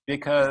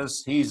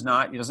because he doesn't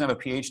have a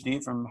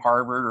PhD from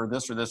Harvard or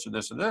this or this or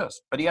this or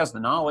this. But he has the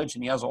knowledge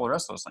and he has all the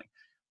rest of those things.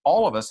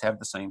 All of us have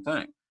the same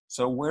thing.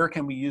 So where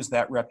can we use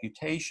that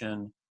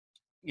reputation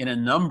in a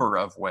number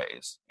of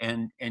ways?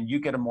 And you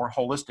get a more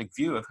holistic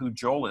view of who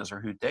Joel is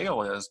or who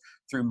Dale is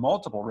through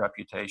multiple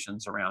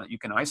reputations around it. You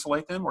can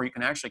isolate them, or you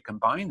can actually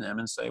combine them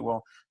and say,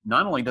 well,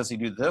 not only does he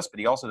do this, but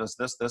he also does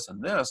this, this,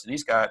 and this. And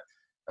he's got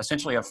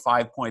essentially a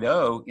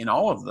 5.0 in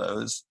all of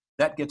those.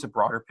 That gets a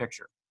broader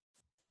picture.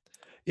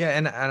 Yeah,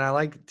 and I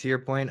like, to your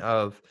point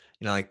of,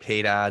 like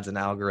paid ads and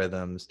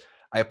algorithms,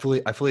 I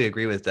fully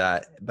agree with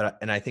that.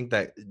 And I think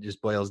that just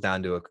boils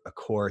down to a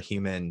core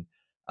human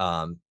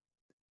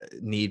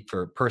need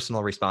for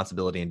personal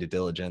responsibility and due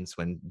diligence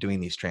when doing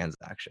these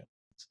transactions,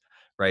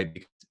 right?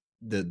 Because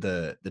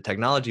the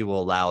technology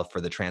will allow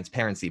for the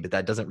transparency, but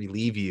that doesn't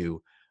relieve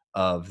you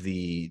of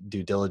the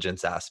due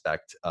diligence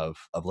aspect of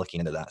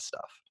looking into that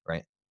stuff,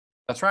 right?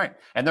 That's right.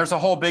 And there's a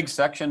whole big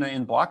section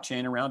in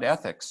blockchain around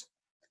ethics,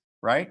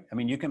 right? I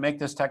mean, you can make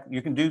this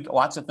you can do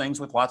lots of things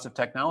with lots of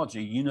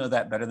technology. You know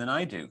that better than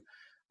I do.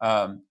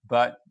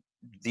 But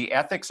the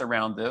ethics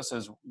around this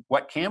is,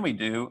 what can we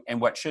do and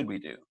what should we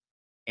do?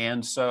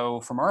 And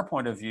so from our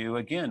point of view,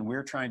 again,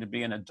 we're trying to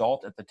be an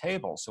adult at the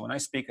table. So when I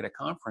speak at a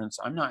conference,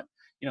 I'm not,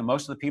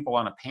 most of the people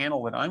on a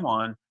panel that I'm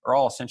on are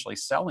all essentially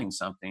selling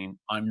something.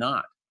 I'm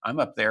not. I'm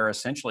up there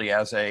essentially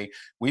as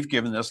we've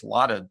given this a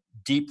lot of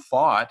deep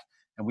thought,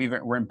 and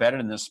we're embedded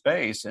in this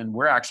space, and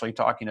we're actually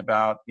talking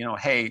about,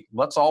 hey,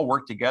 let's all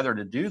work together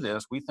to do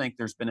this. We think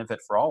there's benefit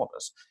for all of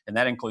us. And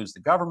that includes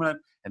the government,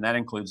 and that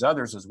includes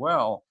others as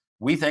well.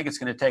 We think it's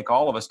going to take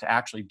all of us to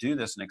actually do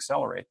this and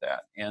accelerate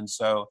that. And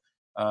so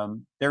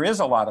there is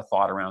a lot of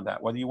thought around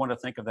that, whether you want to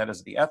think of that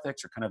as the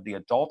ethics or kind of the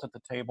adult at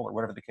the table or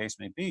whatever the case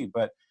may be.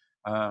 But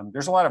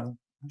there's a lot of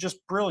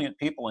just brilliant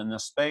people in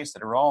this space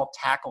that are all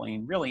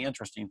tackling really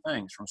interesting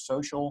things, from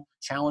social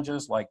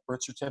challenges like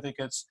birth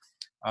certificates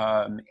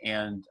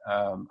and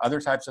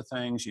other types of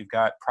things. You've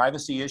got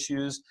privacy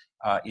issues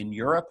in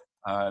Europe,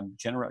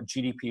 general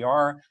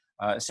GDPR,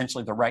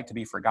 essentially the right to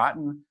be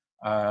forgotten.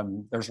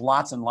 There's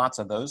lots and lots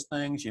of those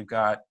things. You've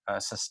got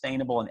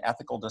sustainable and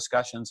ethical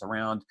discussions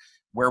around,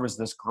 where was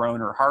this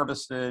grown or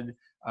harvested?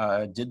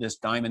 Did this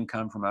diamond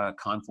come from a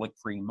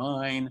conflict-free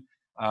mine?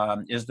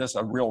 Is this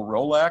a real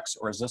Rolex,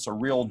 or is this a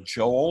real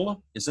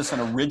Joel? Is this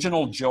an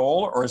original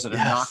Joel, or is it a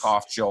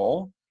knockoff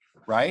Joel?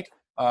 Right?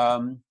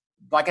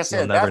 Like I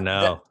said, you'll never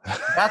know.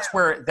 That's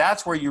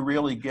where you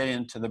really get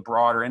into the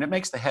broader, and it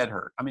makes the head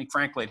hurt. I mean,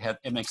 frankly,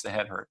 it makes the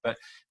head hurt. But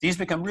these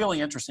become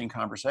really interesting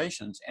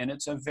conversations, and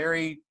it's a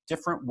very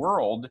different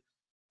world,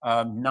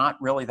 not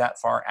really that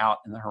far out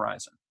in the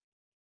horizon.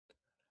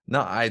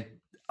 No,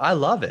 I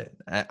love it.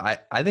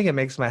 I think it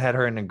makes my head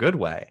hurt in a good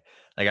way.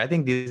 Like, I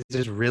think these are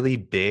just really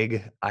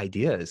big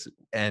ideas.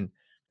 And,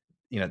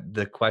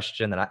 the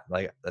question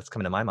that's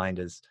coming to my mind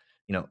is,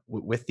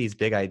 with these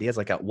big ideas,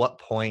 at what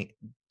point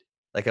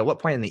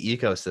in the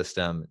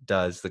ecosystem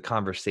does the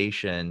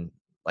conversation,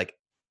 like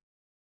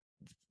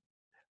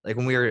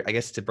when we were, I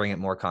guess, to bring it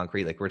more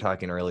concrete, like we were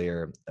talking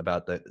earlier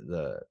about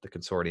the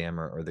consortium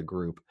or the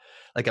group,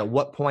 at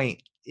what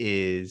point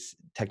is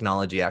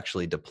technology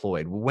actually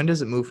deployed? When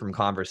does it move from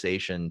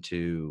conversation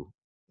to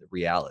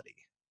reality?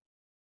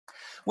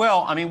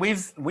 Well, I mean,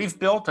 we've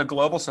built a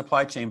global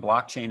supply chain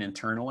blockchain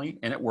internally,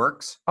 and it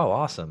works. Oh,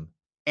 awesome.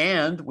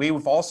 And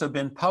we've also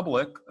been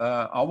public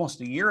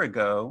almost a year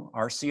ago.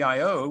 Our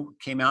CIO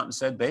came out and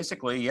said,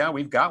 basically, yeah,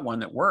 we've got one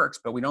that works,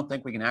 but we don't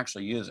think we can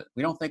actually use it.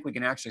 We don't think we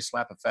can actually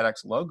slap a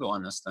FedEx logo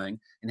on this thing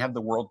and have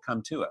the world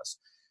come to us.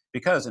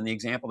 Because in the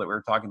example that we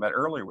were talking about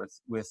earlier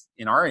with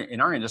in our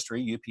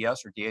industry,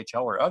 UPS or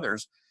DHL or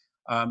others,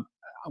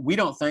 we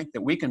don't think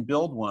that we can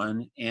build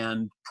one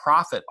and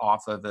profit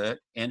off of it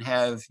and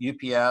have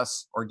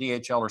UPS or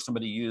DHL or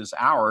somebody use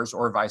ours,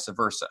 or vice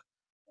versa.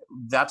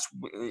 that's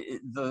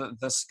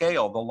the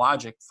scale, the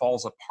logic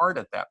falls apart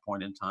at that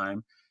point in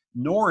time.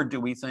 Nor do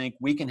we think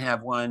we can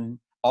have one,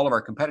 all of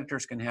our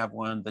competitors can have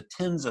one, the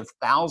tens of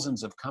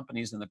thousands of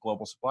companies in the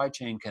global supply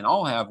chain can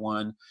all have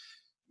one.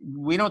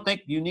 We don't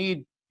think you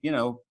need,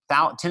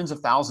 tens of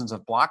thousands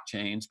of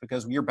blockchains,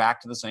 because you're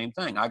back to the same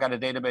thing. I got a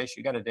database,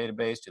 you got a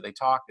database. Do they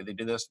talk? Do they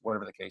do this?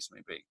 Whatever the case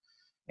may be.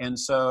 And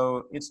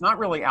so it's not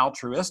really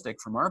altruistic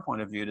from our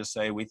point of view to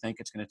say we think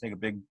it's going to take a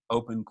big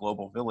open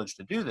global village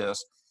to do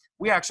this.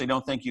 We actually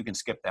don't think you can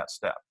skip that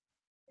step.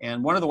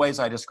 And one of the ways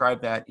I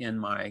describe that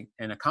in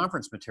a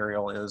conference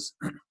material is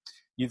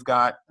you've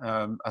got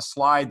a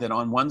slide that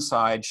on one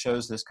side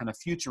shows this kind of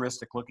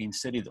futuristic looking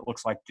city that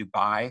looks like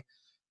Dubai,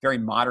 very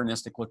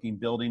modernistic looking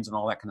buildings and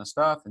all that kind of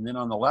stuff. And then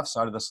on the left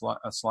side of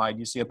the slide,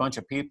 you see a bunch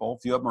of people. A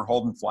few of them are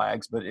holding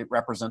flags, but it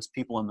represents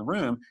people in the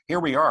room. Here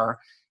we are,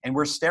 and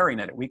we're staring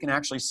at it. We can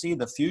actually see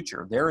the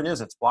future. There it is.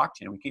 It's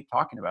blockchain. We keep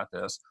talking about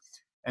this.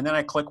 And then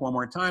I click one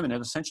more time, and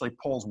it essentially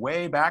pulls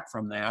way back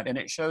from that, and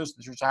it shows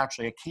that there's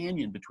actually a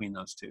canyon between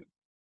those two.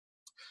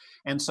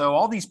 And so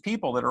all these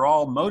people that are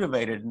all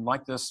motivated and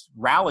like this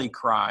rally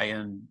cry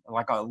and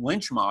like a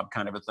lynch mob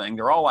kind of a thing,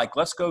 they're all like,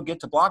 let's go get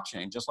to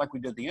blockchain, just like we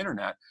did the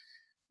internet.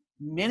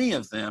 Many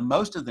of them,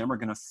 most of them are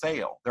going to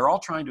fail. They're all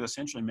trying to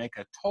essentially make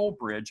a toll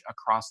bridge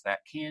across that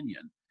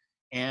canyon.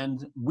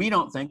 And we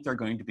don't think they're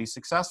going to be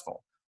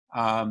successful.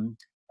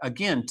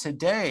 Again,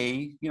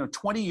 today,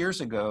 20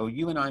 years ago,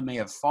 you and I may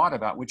have thought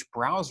about which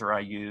browser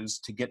I use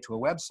to get to a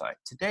website.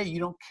 Today, you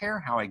don't care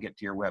how I get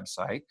to your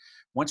website.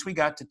 Once we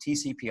got to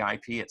TCP,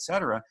 IP, et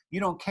cetera, you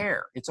don't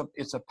care. It's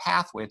a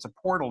pathway. It's a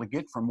portal to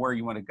get from where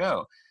you want to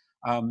go.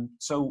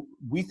 So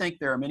we think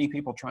there are many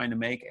people trying to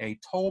make a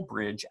toll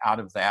bridge out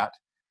of that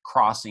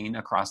crossing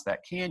across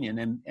that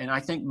canyon. And I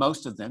think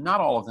most of them,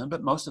 not all of them,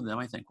 but most of them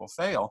I think will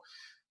fail.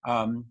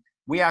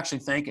 We actually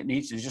think it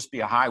needs to just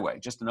be a highway,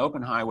 just an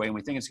open highway, and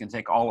we think it's going to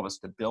take all of us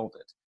to build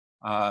it.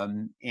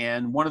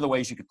 And one of the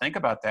ways you could think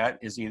about that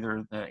is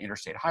either the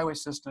interstate highway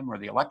system or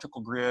the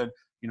electrical grid.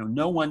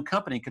 No one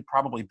company could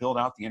probably build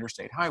out the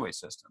interstate highway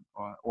system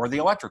or the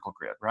electrical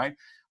grid, right?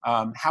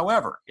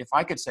 However, if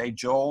I could say,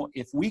 Joel,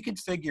 if we could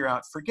figure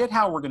out, forget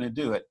how we're going to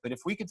do it, but if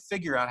we could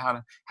figure out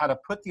how to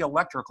put the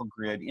electrical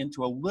grid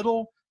into a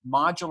little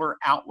modular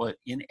outlet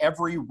in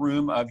every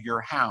room of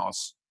your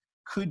house,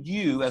 could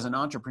you, as an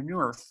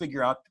entrepreneur,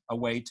 figure out a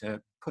way to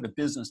put a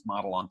business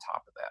model on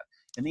top of that?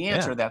 And the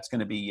answer to that's going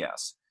to be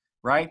yes,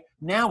 right?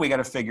 Now we got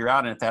to figure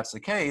out, and if that's the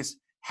case,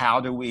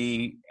 how do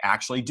we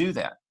actually do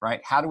that,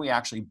 right? How do we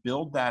actually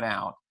build that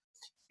out?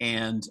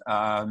 And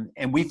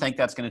we think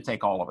that's going to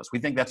take all of us. We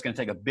think that's going to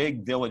take a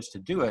big village to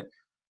do it.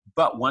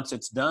 But once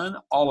it's done,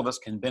 all of us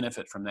can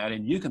benefit from that.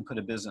 And you can put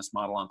a business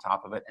model on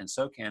top of it, and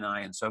so can I,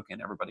 and so can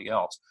everybody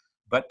else.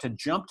 But to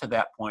jump to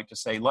that point to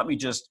say, let me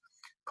just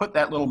put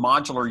that little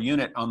modular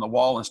unit on the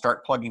wall and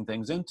start plugging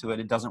things into it,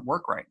 it doesn't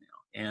work right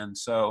now. And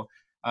so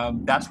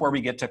that's where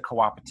we get to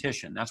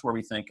co-opetition. That's where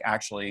we think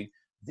actually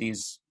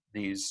these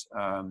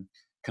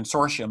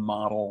consortium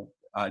model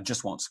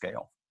just won't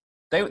scale.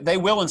 They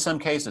will in some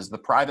cases. The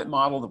private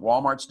model that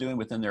Walmart's doing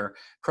within their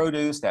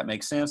produce, that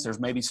makes sense. There's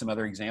maybe some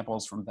other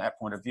examples from that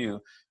point of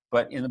view.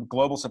 But in the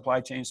global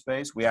supply chain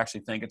space, we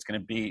actually think it's going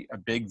to be a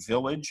big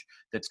village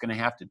that's going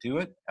to have to do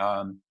it.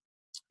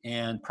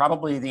 And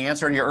probably the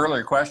answer to your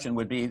earlier question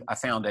would be a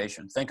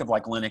foundation. Think of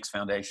like Linux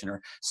Foundation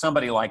or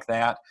somebody like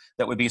that.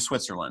 That would be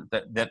Switzerland.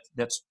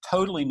 That's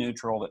totally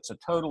neutral. That's a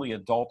totally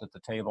adult at the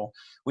table.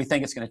 We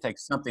think it's going to take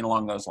something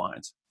along those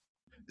lines.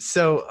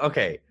 So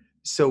okay,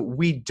 so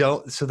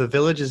the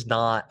village is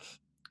not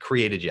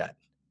created yet.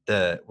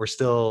 The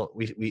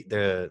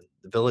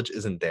village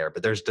isn't there,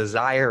 but there's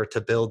desire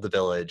to build the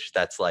village.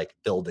 That's like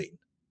building.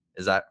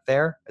 Is that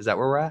fair? Is that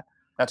where we're at?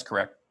 That's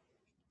correct.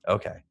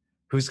 Okay,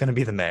 who's going to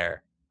be the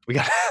mayor? We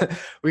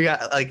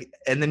got like,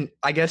 and then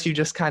I guess you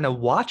just kind of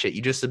watch it.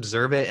 You just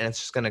observe it, and it's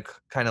just going to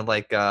kind of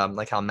like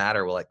how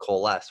matter will like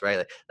coalesce, right?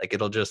 Like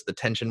it'll just, the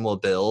tension will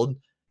build,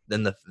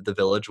 then the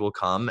village will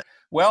come.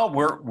 Well,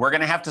 we're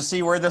going to have to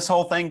see where this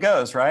whole thing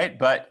goes, right?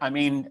 But I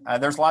mean,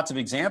 there's lots of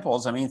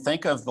examples. I mean,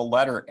 think of the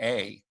letter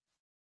A,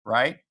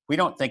 right? We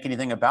don't think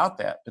anything about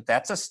that, but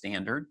that's a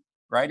standard,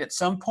 right? At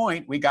some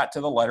point, we got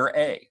to the letter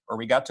A, or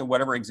we got to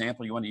whatever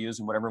example you want to use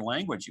in whatever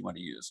language you want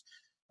to use.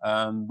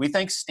 We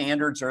think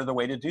standards are the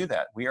way to do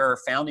that. We are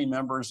founding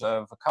members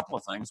of a couple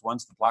of things.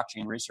 One's the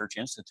Blockchain Research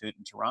Institute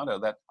in Toronto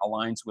that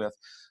aligns with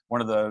one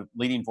of the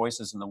leading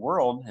voices in the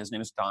world. His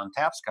name is Don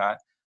Tapscott.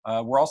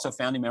 We're also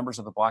founding members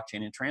of the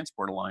Blockchain and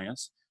Transport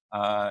Alliance.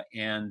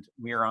 And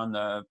we are on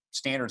the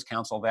Standards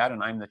Council of that,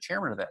 and I'm the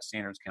chairman of that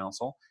Standards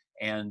Council.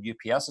 And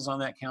UPS is on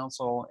that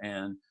council,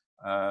 and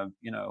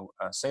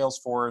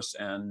Salesforce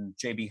and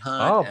JB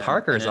Hunt. Oh,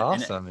 Parker's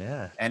awesome,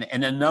 yeah.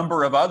 And a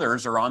number of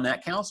others are on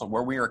that council,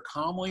 where we are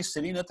calmly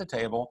sitting at the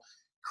table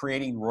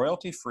creating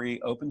royalty-free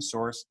open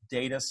source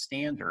data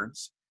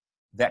standards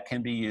that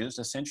can be used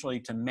essentially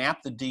to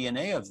map the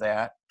DNA of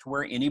that to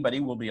where anybody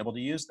will be able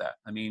to use that.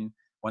 I mean,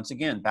 once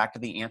again, back to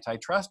the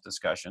antitrust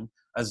discussion,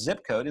 a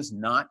zip code is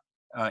not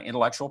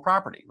intellectual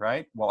property,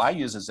 right? Well, I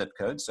use a zip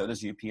code, so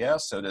does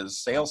UPS, so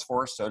does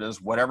Salesforce, so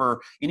does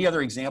whatever, any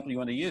other example you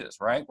want to use,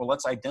 right? Well,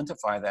 let's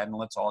identify that and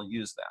let's all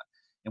use that.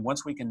 And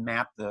once we can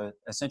map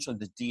essentially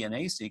the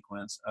DNA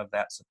sequence of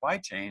that supply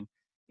chain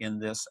in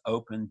this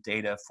open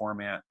data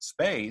format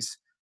space,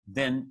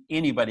 then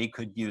anybody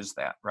could use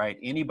that, right?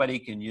 Anybody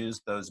can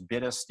use those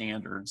BIDA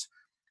standards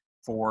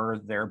for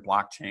their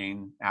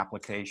blockchain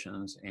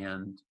applications,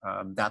 and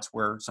that's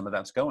where some of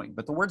that's going.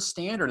 But the word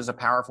standard is a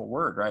powerful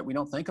word, right? We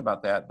don't think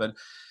about that, but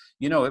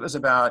it was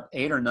about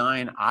 8 or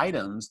 9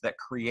 items that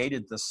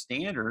created the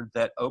standard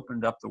that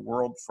opened up the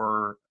world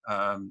for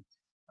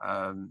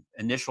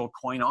initial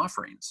coin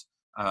offerings.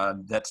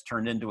 That's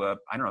turned into a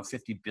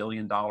 $50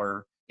 billion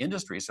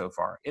industry so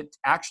far. It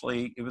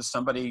was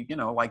somebody,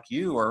 like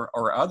you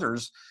or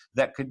others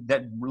that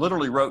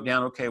literally wrote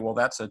down, okay, well,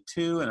 that's a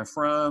to and a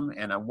from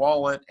and a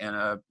wallet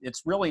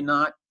it's really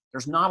not,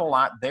 there's not a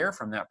lot there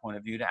from that point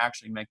of view to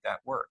actually make that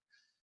work.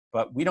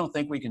 But we don't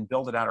think we can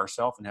build it out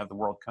ourselves and have the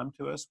world come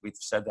to us. We've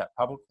said that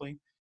publicly.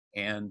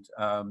 And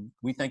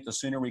we think the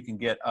sooner we can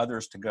get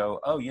others to go,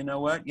 oh, you know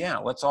what?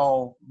 Yeah,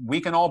 we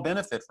can all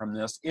benefit from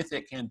this if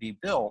it can be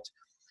built.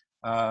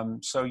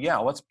 So yeah,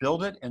 let's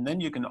build it, and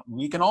then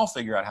we can all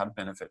figure out how to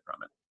benefit from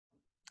it.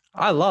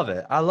 I love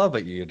it. I love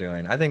what you're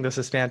doing. I think this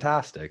is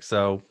fantastic.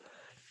 So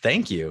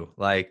thank you.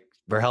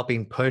 For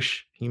helping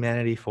push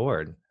humanity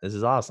forward. This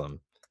is awesome.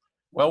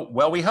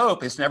 Well, we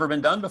hope. It's never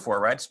been done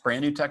before, right? It's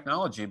brand new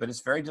technology, but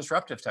it's very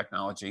disruptive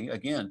technology.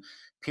 Again,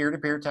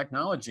 peer-to-peer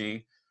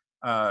technology.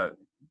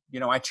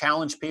 I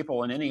challenge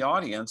people in any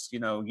audience, you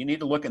need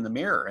to look in the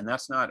mirror, and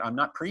I'm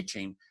not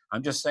preaching.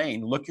 I'm just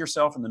saying, look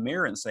yourself in the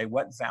mirror and say,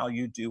 what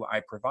value do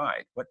I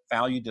provide? What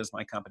value does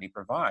my company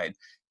provide?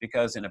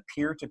 Because in a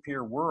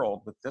peer-to-peer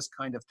world with this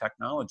kind of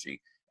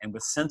technology and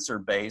with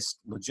sensor-based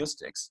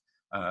logistics,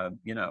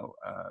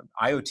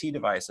 IoT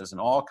devices and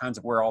all kinds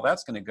of where all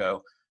that's going to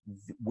go,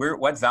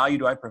 what value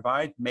do I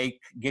provide may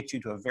get you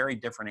to a very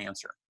different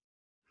answer.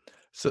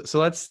 So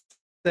let's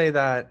say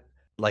that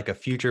like a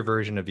future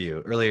version of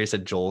you. Earlier you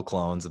said Joel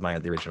clones of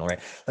the original, right?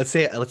 Let's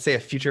say a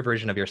future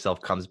version of yourself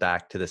comes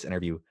back to this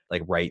interview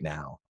like right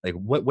now. Like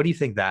what do you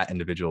think that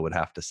individual would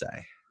have to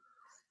say?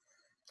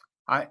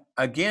 I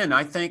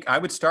think I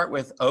would start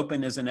with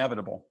open is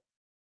inevitable.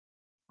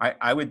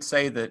 I would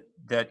say that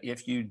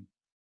if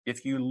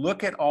you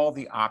look at all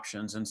the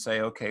options and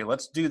say, okay,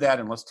 let's do that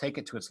and let's take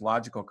it to its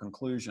logical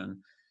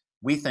conclusion,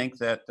 we think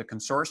that the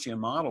consortium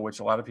model, which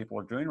a lot of people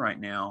are doing right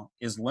now,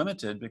 is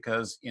limited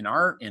because in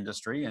our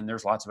industry, and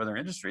there's lots of other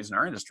industries in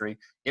our industry,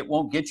 it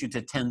won't get you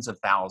to tens of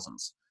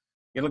thousands.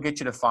 It'll get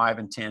you to 5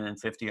 and 10 and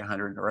 50,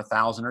 100 or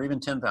 1,000 or even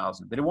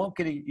 10,000, but it won't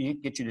get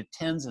you to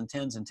tens and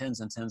tens and tens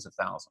and tens of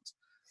thousands.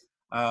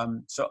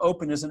 So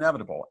open is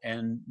inevitable,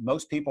 and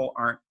most people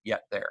aren't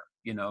yet there.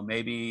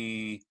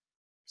 Maybe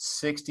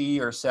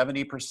 60 or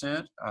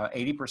 70%,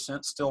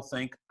 80% still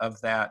think of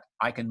that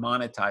I can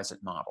monetize it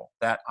model,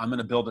 that I'm going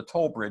to build a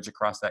toll bridge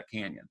across that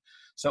canyon.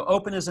 So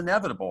open is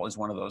inevitable is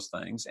one of those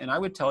things. And I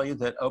would tell you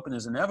that open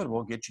is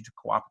inevitable gets you to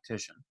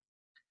coopetition.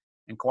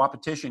 And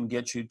coopetition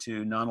gets you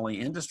to not only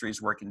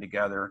industries working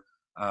together,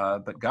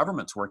 but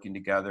governments working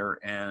together,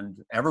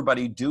 and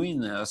everybody doing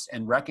this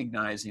and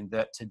recognizing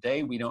that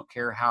today we don't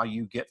care how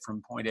you get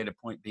from point A to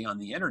point B on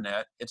the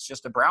internet. It's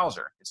just a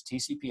browser. It's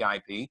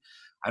TCP/IP.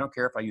 I don't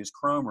care if I use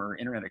Chrome or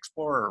Internet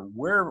Explorer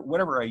or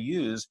whatever I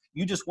use.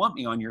 You just want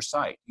me on your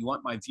site. You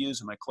want my views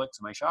and my clicks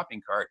and my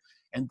shopping cart.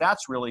 And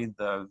that's really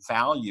the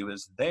value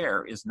is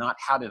not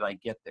how did I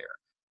get there?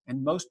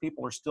 And most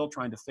people are still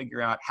trying to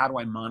figure out how do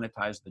I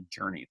monetize the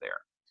journey there?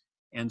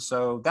 And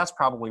so that's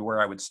probably where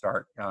I would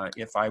start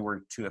if I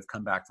were to have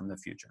come back from the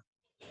future.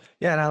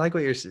 Yeah, and I like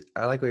what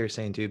you're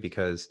saying too,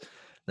 because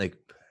like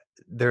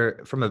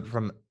from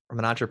an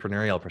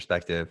entrepreneurial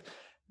perspective,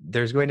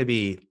 there's going to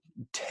be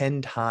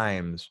 10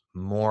 times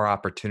more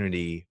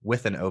opportunity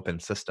with an open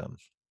system.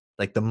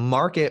 Like the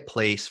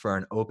marketplace for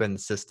an open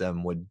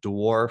system would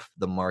dwarf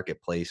the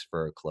marketplace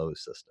for a closed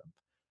system,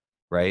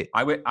 right?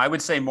 I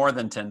would say more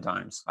than 10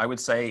 times. I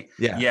would say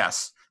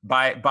yes,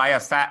 by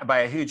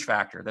a huge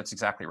factor. That's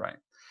exactly right.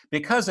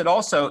 Because it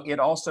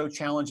also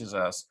challenges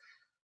us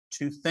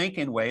to think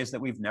in ways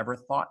that we've never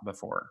thought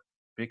before.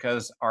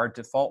 Because our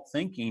default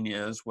thinking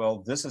is,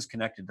 well, this is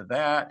connected to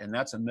that, and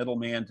that's a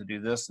middleman to do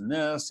this and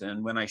this.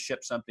 And when I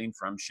ship something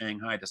from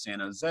Shanghai to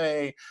San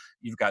Jose,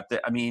 you've got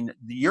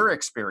your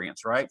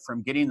experience, right?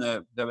 From getting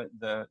the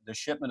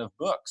shipment of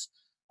books,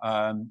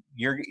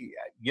 you're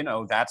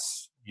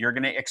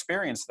going to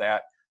experience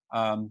that.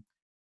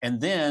 And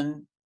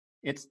then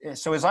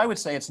so as I would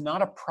say, it's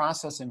not a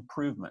process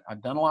improvement.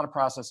 I've done a lot of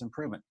process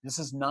improvement. This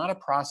is not a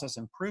process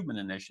improvement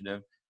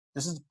initiative.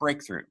 This is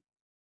breakthrough.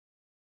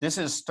 This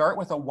is start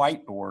with a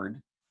whiteboard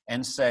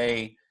and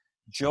say,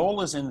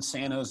 Joel is in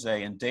San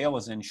Jose and Dale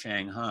is in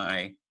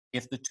Shanghai.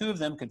 If the two of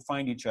them could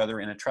find each other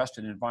in a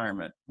trusted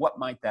environment, what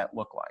might that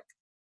look like?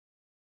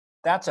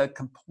 That's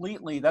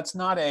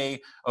not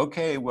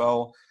okay,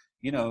 well,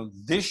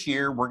 this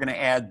year we're going to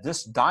add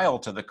this dial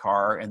to the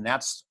car and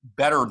that's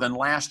better than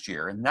last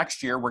year. And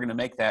next year we're going to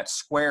make that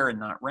square and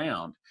not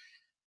round.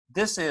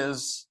 this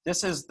is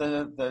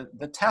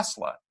the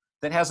Tesla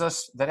that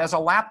has a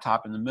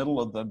laptop in the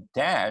middle of the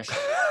dash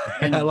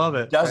and I love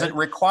it. Doesn't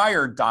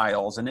require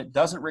dials, and it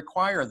doesn't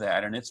require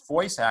that, and it's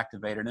voice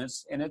activated,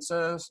 and it's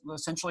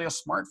essentially a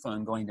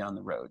smartphone going down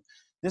the road.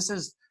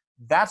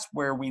 That's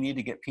where we need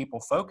to get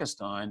people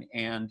focused on,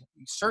 and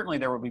certainly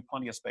there will be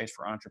plenty of space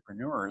for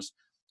entrepreneurs,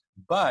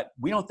 but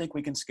we don't think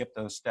we can skip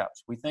those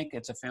steps. We think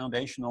it's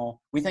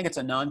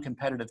a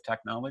non-competitive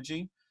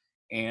technology,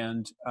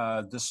 and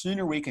the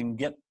sooner we can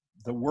get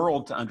the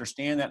world to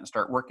understand that and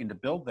start working to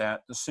build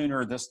that, the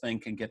sooner this thing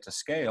can get to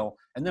scale,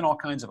 and then all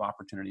kinds of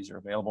opportunities are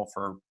available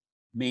for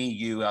me,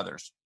 you,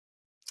 others.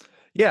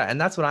 Yeah,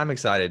 and that's what I'm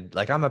excited.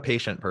 Like, I'm a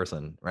patient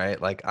person,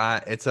 right? Like,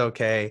 it's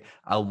okay.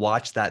 I'll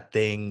watch that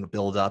thing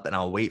build up and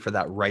I'll wait for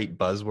that right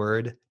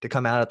buzzword to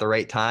come out at the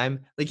right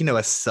time. Like,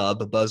 a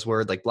sub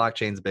buzzword, like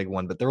blockchain's a big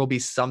one, but there will be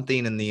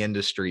something in the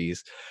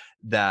industries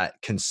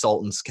that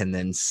consultants can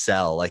then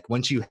sell. Like,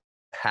 once you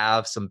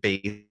have some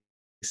base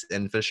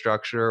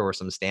infrastructure or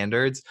some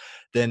standards,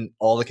 then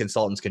all the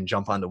consultants can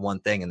jump onto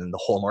one thing, and then the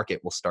whole market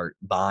will start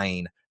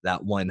buying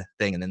that one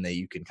thing, and then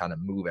you can kind of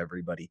move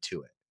everybody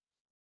to it.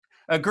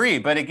 Agree,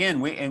 but again,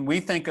 we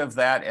think of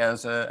that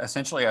as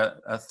essentially a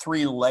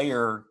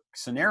 3-layer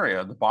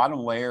scenario. The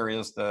bottom layer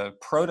is the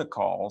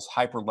protocols,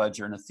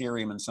 Hyperledger and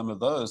Ethereum, and some of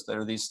those that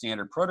are these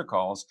standard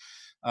protocols.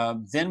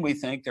 Then we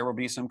think there will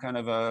be some kind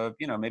of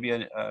maybe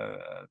a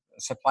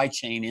supply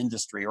chain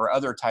industry or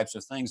other types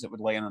of things that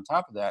would lay on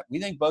top of that. We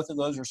think both of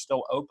those are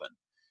still open,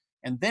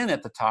 and then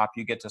at the top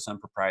you get to some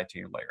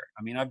proprietary layer.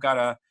 I mean, I've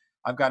got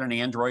an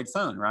Android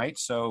phone, right?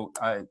 So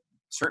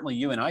certainly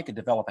you and I could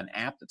develop an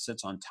app that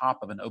sits on top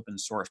of an open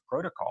source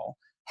protocol.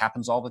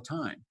 Happens all the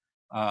time.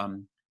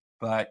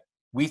 But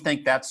we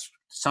think that's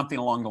something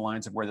along the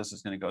lines of where this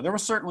is going to go. There will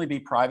certainly be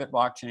private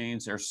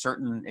blockchains. There's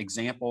certain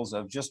examples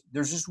of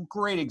there's just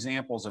great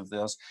examples of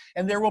this.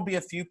 And there will be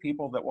a few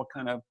people that will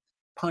kind of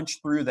punch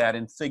through that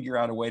and figure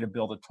out a way to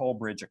build a toll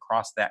bridge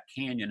across that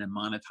canyon and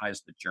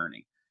monetize the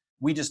journey.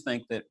 We just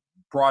think that,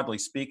 broadly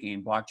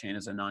speaking, blockchain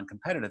is a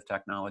non-competitive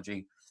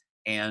technology,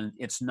 and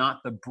it's not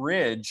the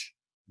bridge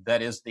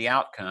that is the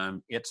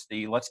outcome. It's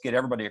let's get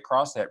everybody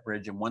across that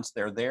bridge, and once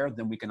they're there,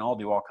 then we can all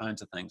do all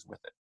kinds of things with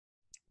it.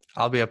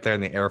 I'll be up there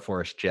in the Air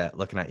Force jet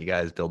looking at you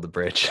guys build the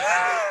bridge.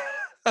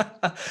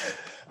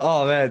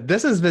 Oh man,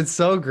 this has been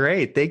so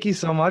great. Thank you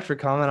so much for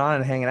coming on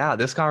and hanging out.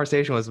 This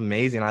conversation was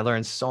amazing. I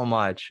learned so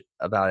much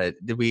about it.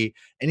 Did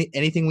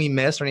anything we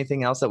missed or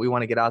anything else that we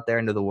want to get out there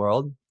into the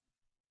world?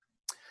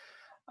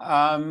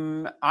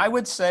 I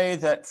would say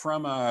that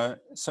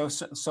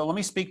so let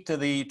me speak to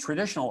the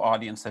traditional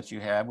audience that you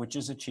have, which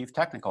is a chief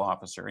technical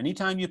officer.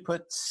 Anytime you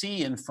put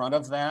C in front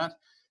of that,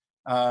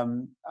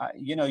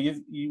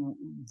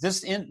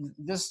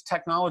 this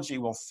technology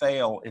will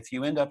fail if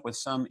you end up with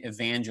some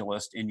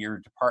evangelist in your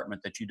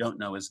department that you don't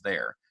know is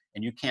there,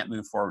 and you can't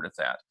move forward with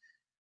that.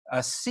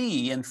 A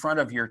C in front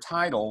of your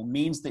title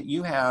means that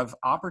you have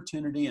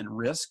opportunity and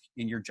risk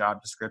in your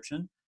job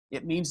description.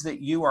 It means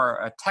that you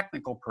are a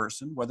technical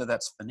person, whether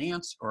that's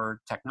finance or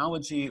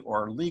technology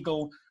or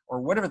legal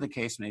or whatever the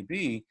case may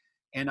be.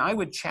 And I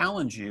would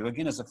challenge you,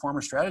 again, as a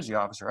former strategy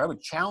officer, I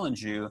would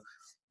challenge you,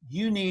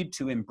 you need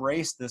to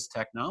embrace this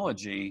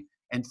technology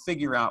and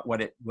figure out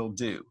what it will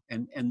do.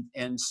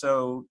 And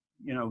so,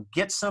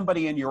 get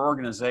somebody in your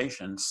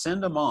organization,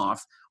 send them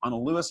off on a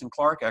Lewis and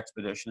Clark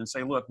expedition and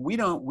say, look,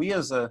 we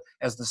as the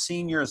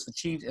senior, as the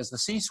chief, as the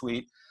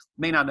C-suite,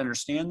 may not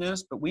understand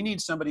this, but we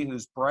need somebody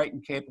who's bright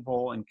and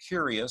capable and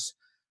curious.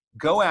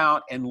 Go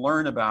out and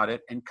learn about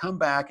it and come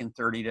back in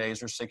 30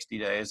 days or 60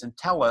 days and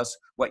tell us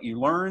what you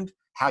learned,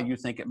 how you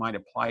think it might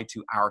apply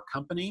to our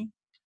company.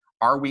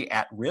 Are we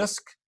at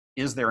risk?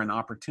 Is there an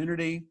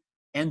opportunity?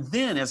 And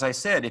then, as I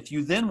said, if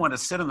you then want to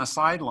sit on the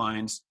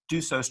sidelines,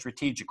 do so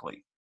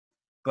strategically.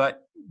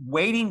 But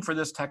waiting for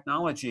this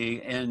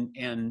technology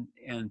and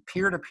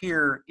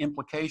peer-to-peer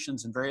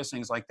implications and various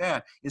things like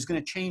that is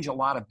going to change a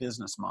lot of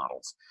business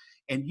models.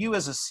 And you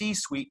as a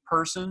C-suite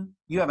person,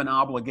 you have an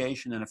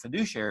obligation and a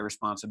fiduciary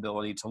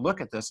responsibility to look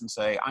at this and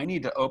say, I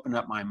need to open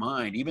up my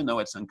mind, even though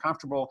it's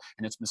uncomfortable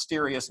and it's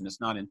mysterious and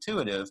it's not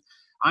intuitive.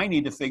 I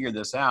need to figure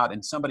this out,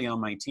 and somebody on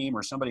my team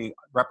or somebody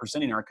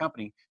representing our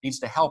company needs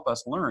to help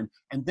us learn.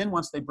 And then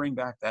once they bring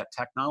back that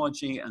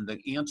technology and the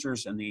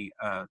answers and the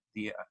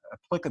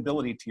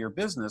applicability to your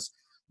business,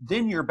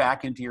 then you're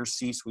back into your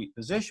C-suite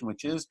position,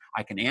 which is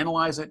I can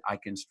analyze it, I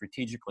can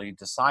strategically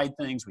decide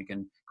things, we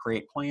can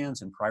create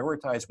plans and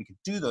prioritize, we can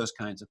do those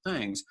kinds of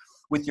things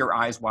with your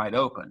eyes wide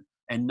open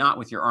and not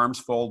with your arms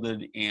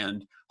folded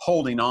and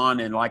holding on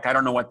and like, I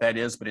don't know what that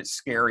is, but it's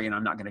scary and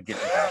I'm not going to get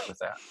involved with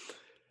that.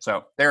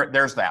 So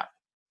there's that.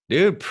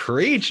 Dude,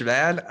 preach,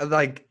 man.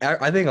 Like,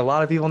 I think a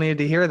lot of people needed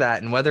to hear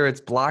that. And whether it's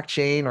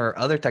blockchain or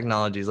other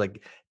technologies,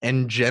 like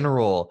in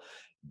general,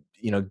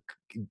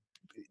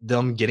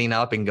 them getting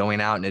up and going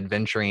out and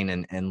adventuring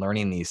and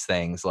learning these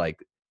things,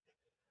 like,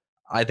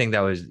 I think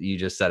you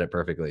just said it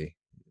perfectly.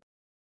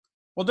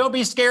 Well, don't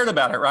be scared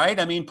about it, right?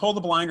 I mean, pull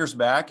the blinders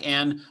back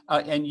and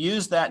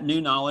use that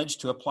new knowledge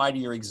to apply to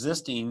your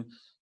existing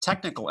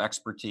technical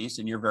expertise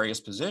in your various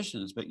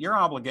positions, but your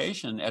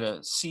obligation at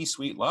a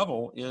C-suite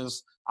level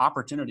is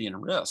opportunity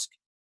and risk.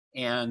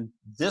 And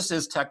this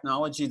is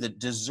technology that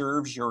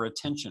deserves your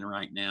attention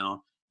right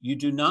now. You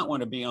do not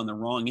want to be on the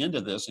wrong end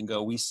of this and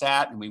go, we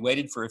sat and we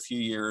waited for a few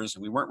years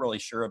and we weren't really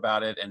sure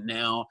about it. And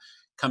now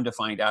come to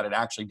find out it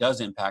actually does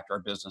impact our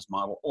business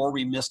model, or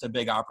we missed a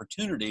big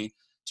opportunity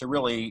to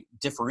really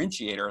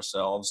differentiate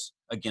ourselves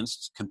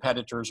against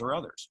competitors or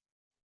others.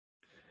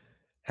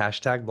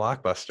 Hashtag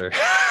Blockbuster.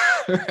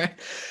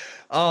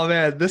 Oh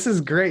man, this is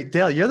great.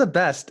 Dale, you're the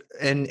best.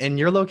 And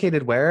you're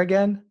located where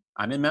again?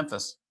 I'm in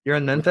Memphis. You're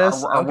in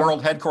Memphis? Our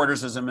world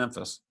headquarters is in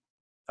Memphis.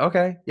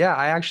 Okay. Yeah,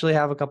 I actually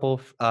have a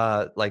couple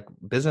of like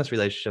business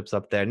relationships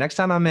up there. Next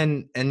time I'm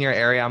in your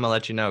area, I'm gonna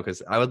let you know,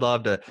 because I would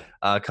love to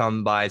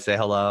come by, say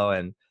hello,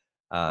 and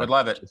would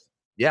love it.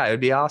 Yeah, it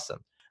would be awesome.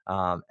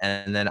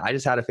 And then I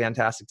just had a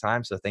fantastic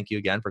time. So thank you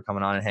again for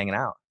coming on and hanging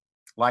out.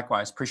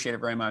 Likewise. Appreciate it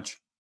very much.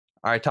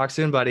 All right. Talk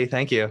soon, buddy.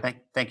 Thank you.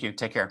 Thank you.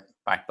 Take care.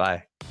 Bye.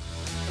 Bye.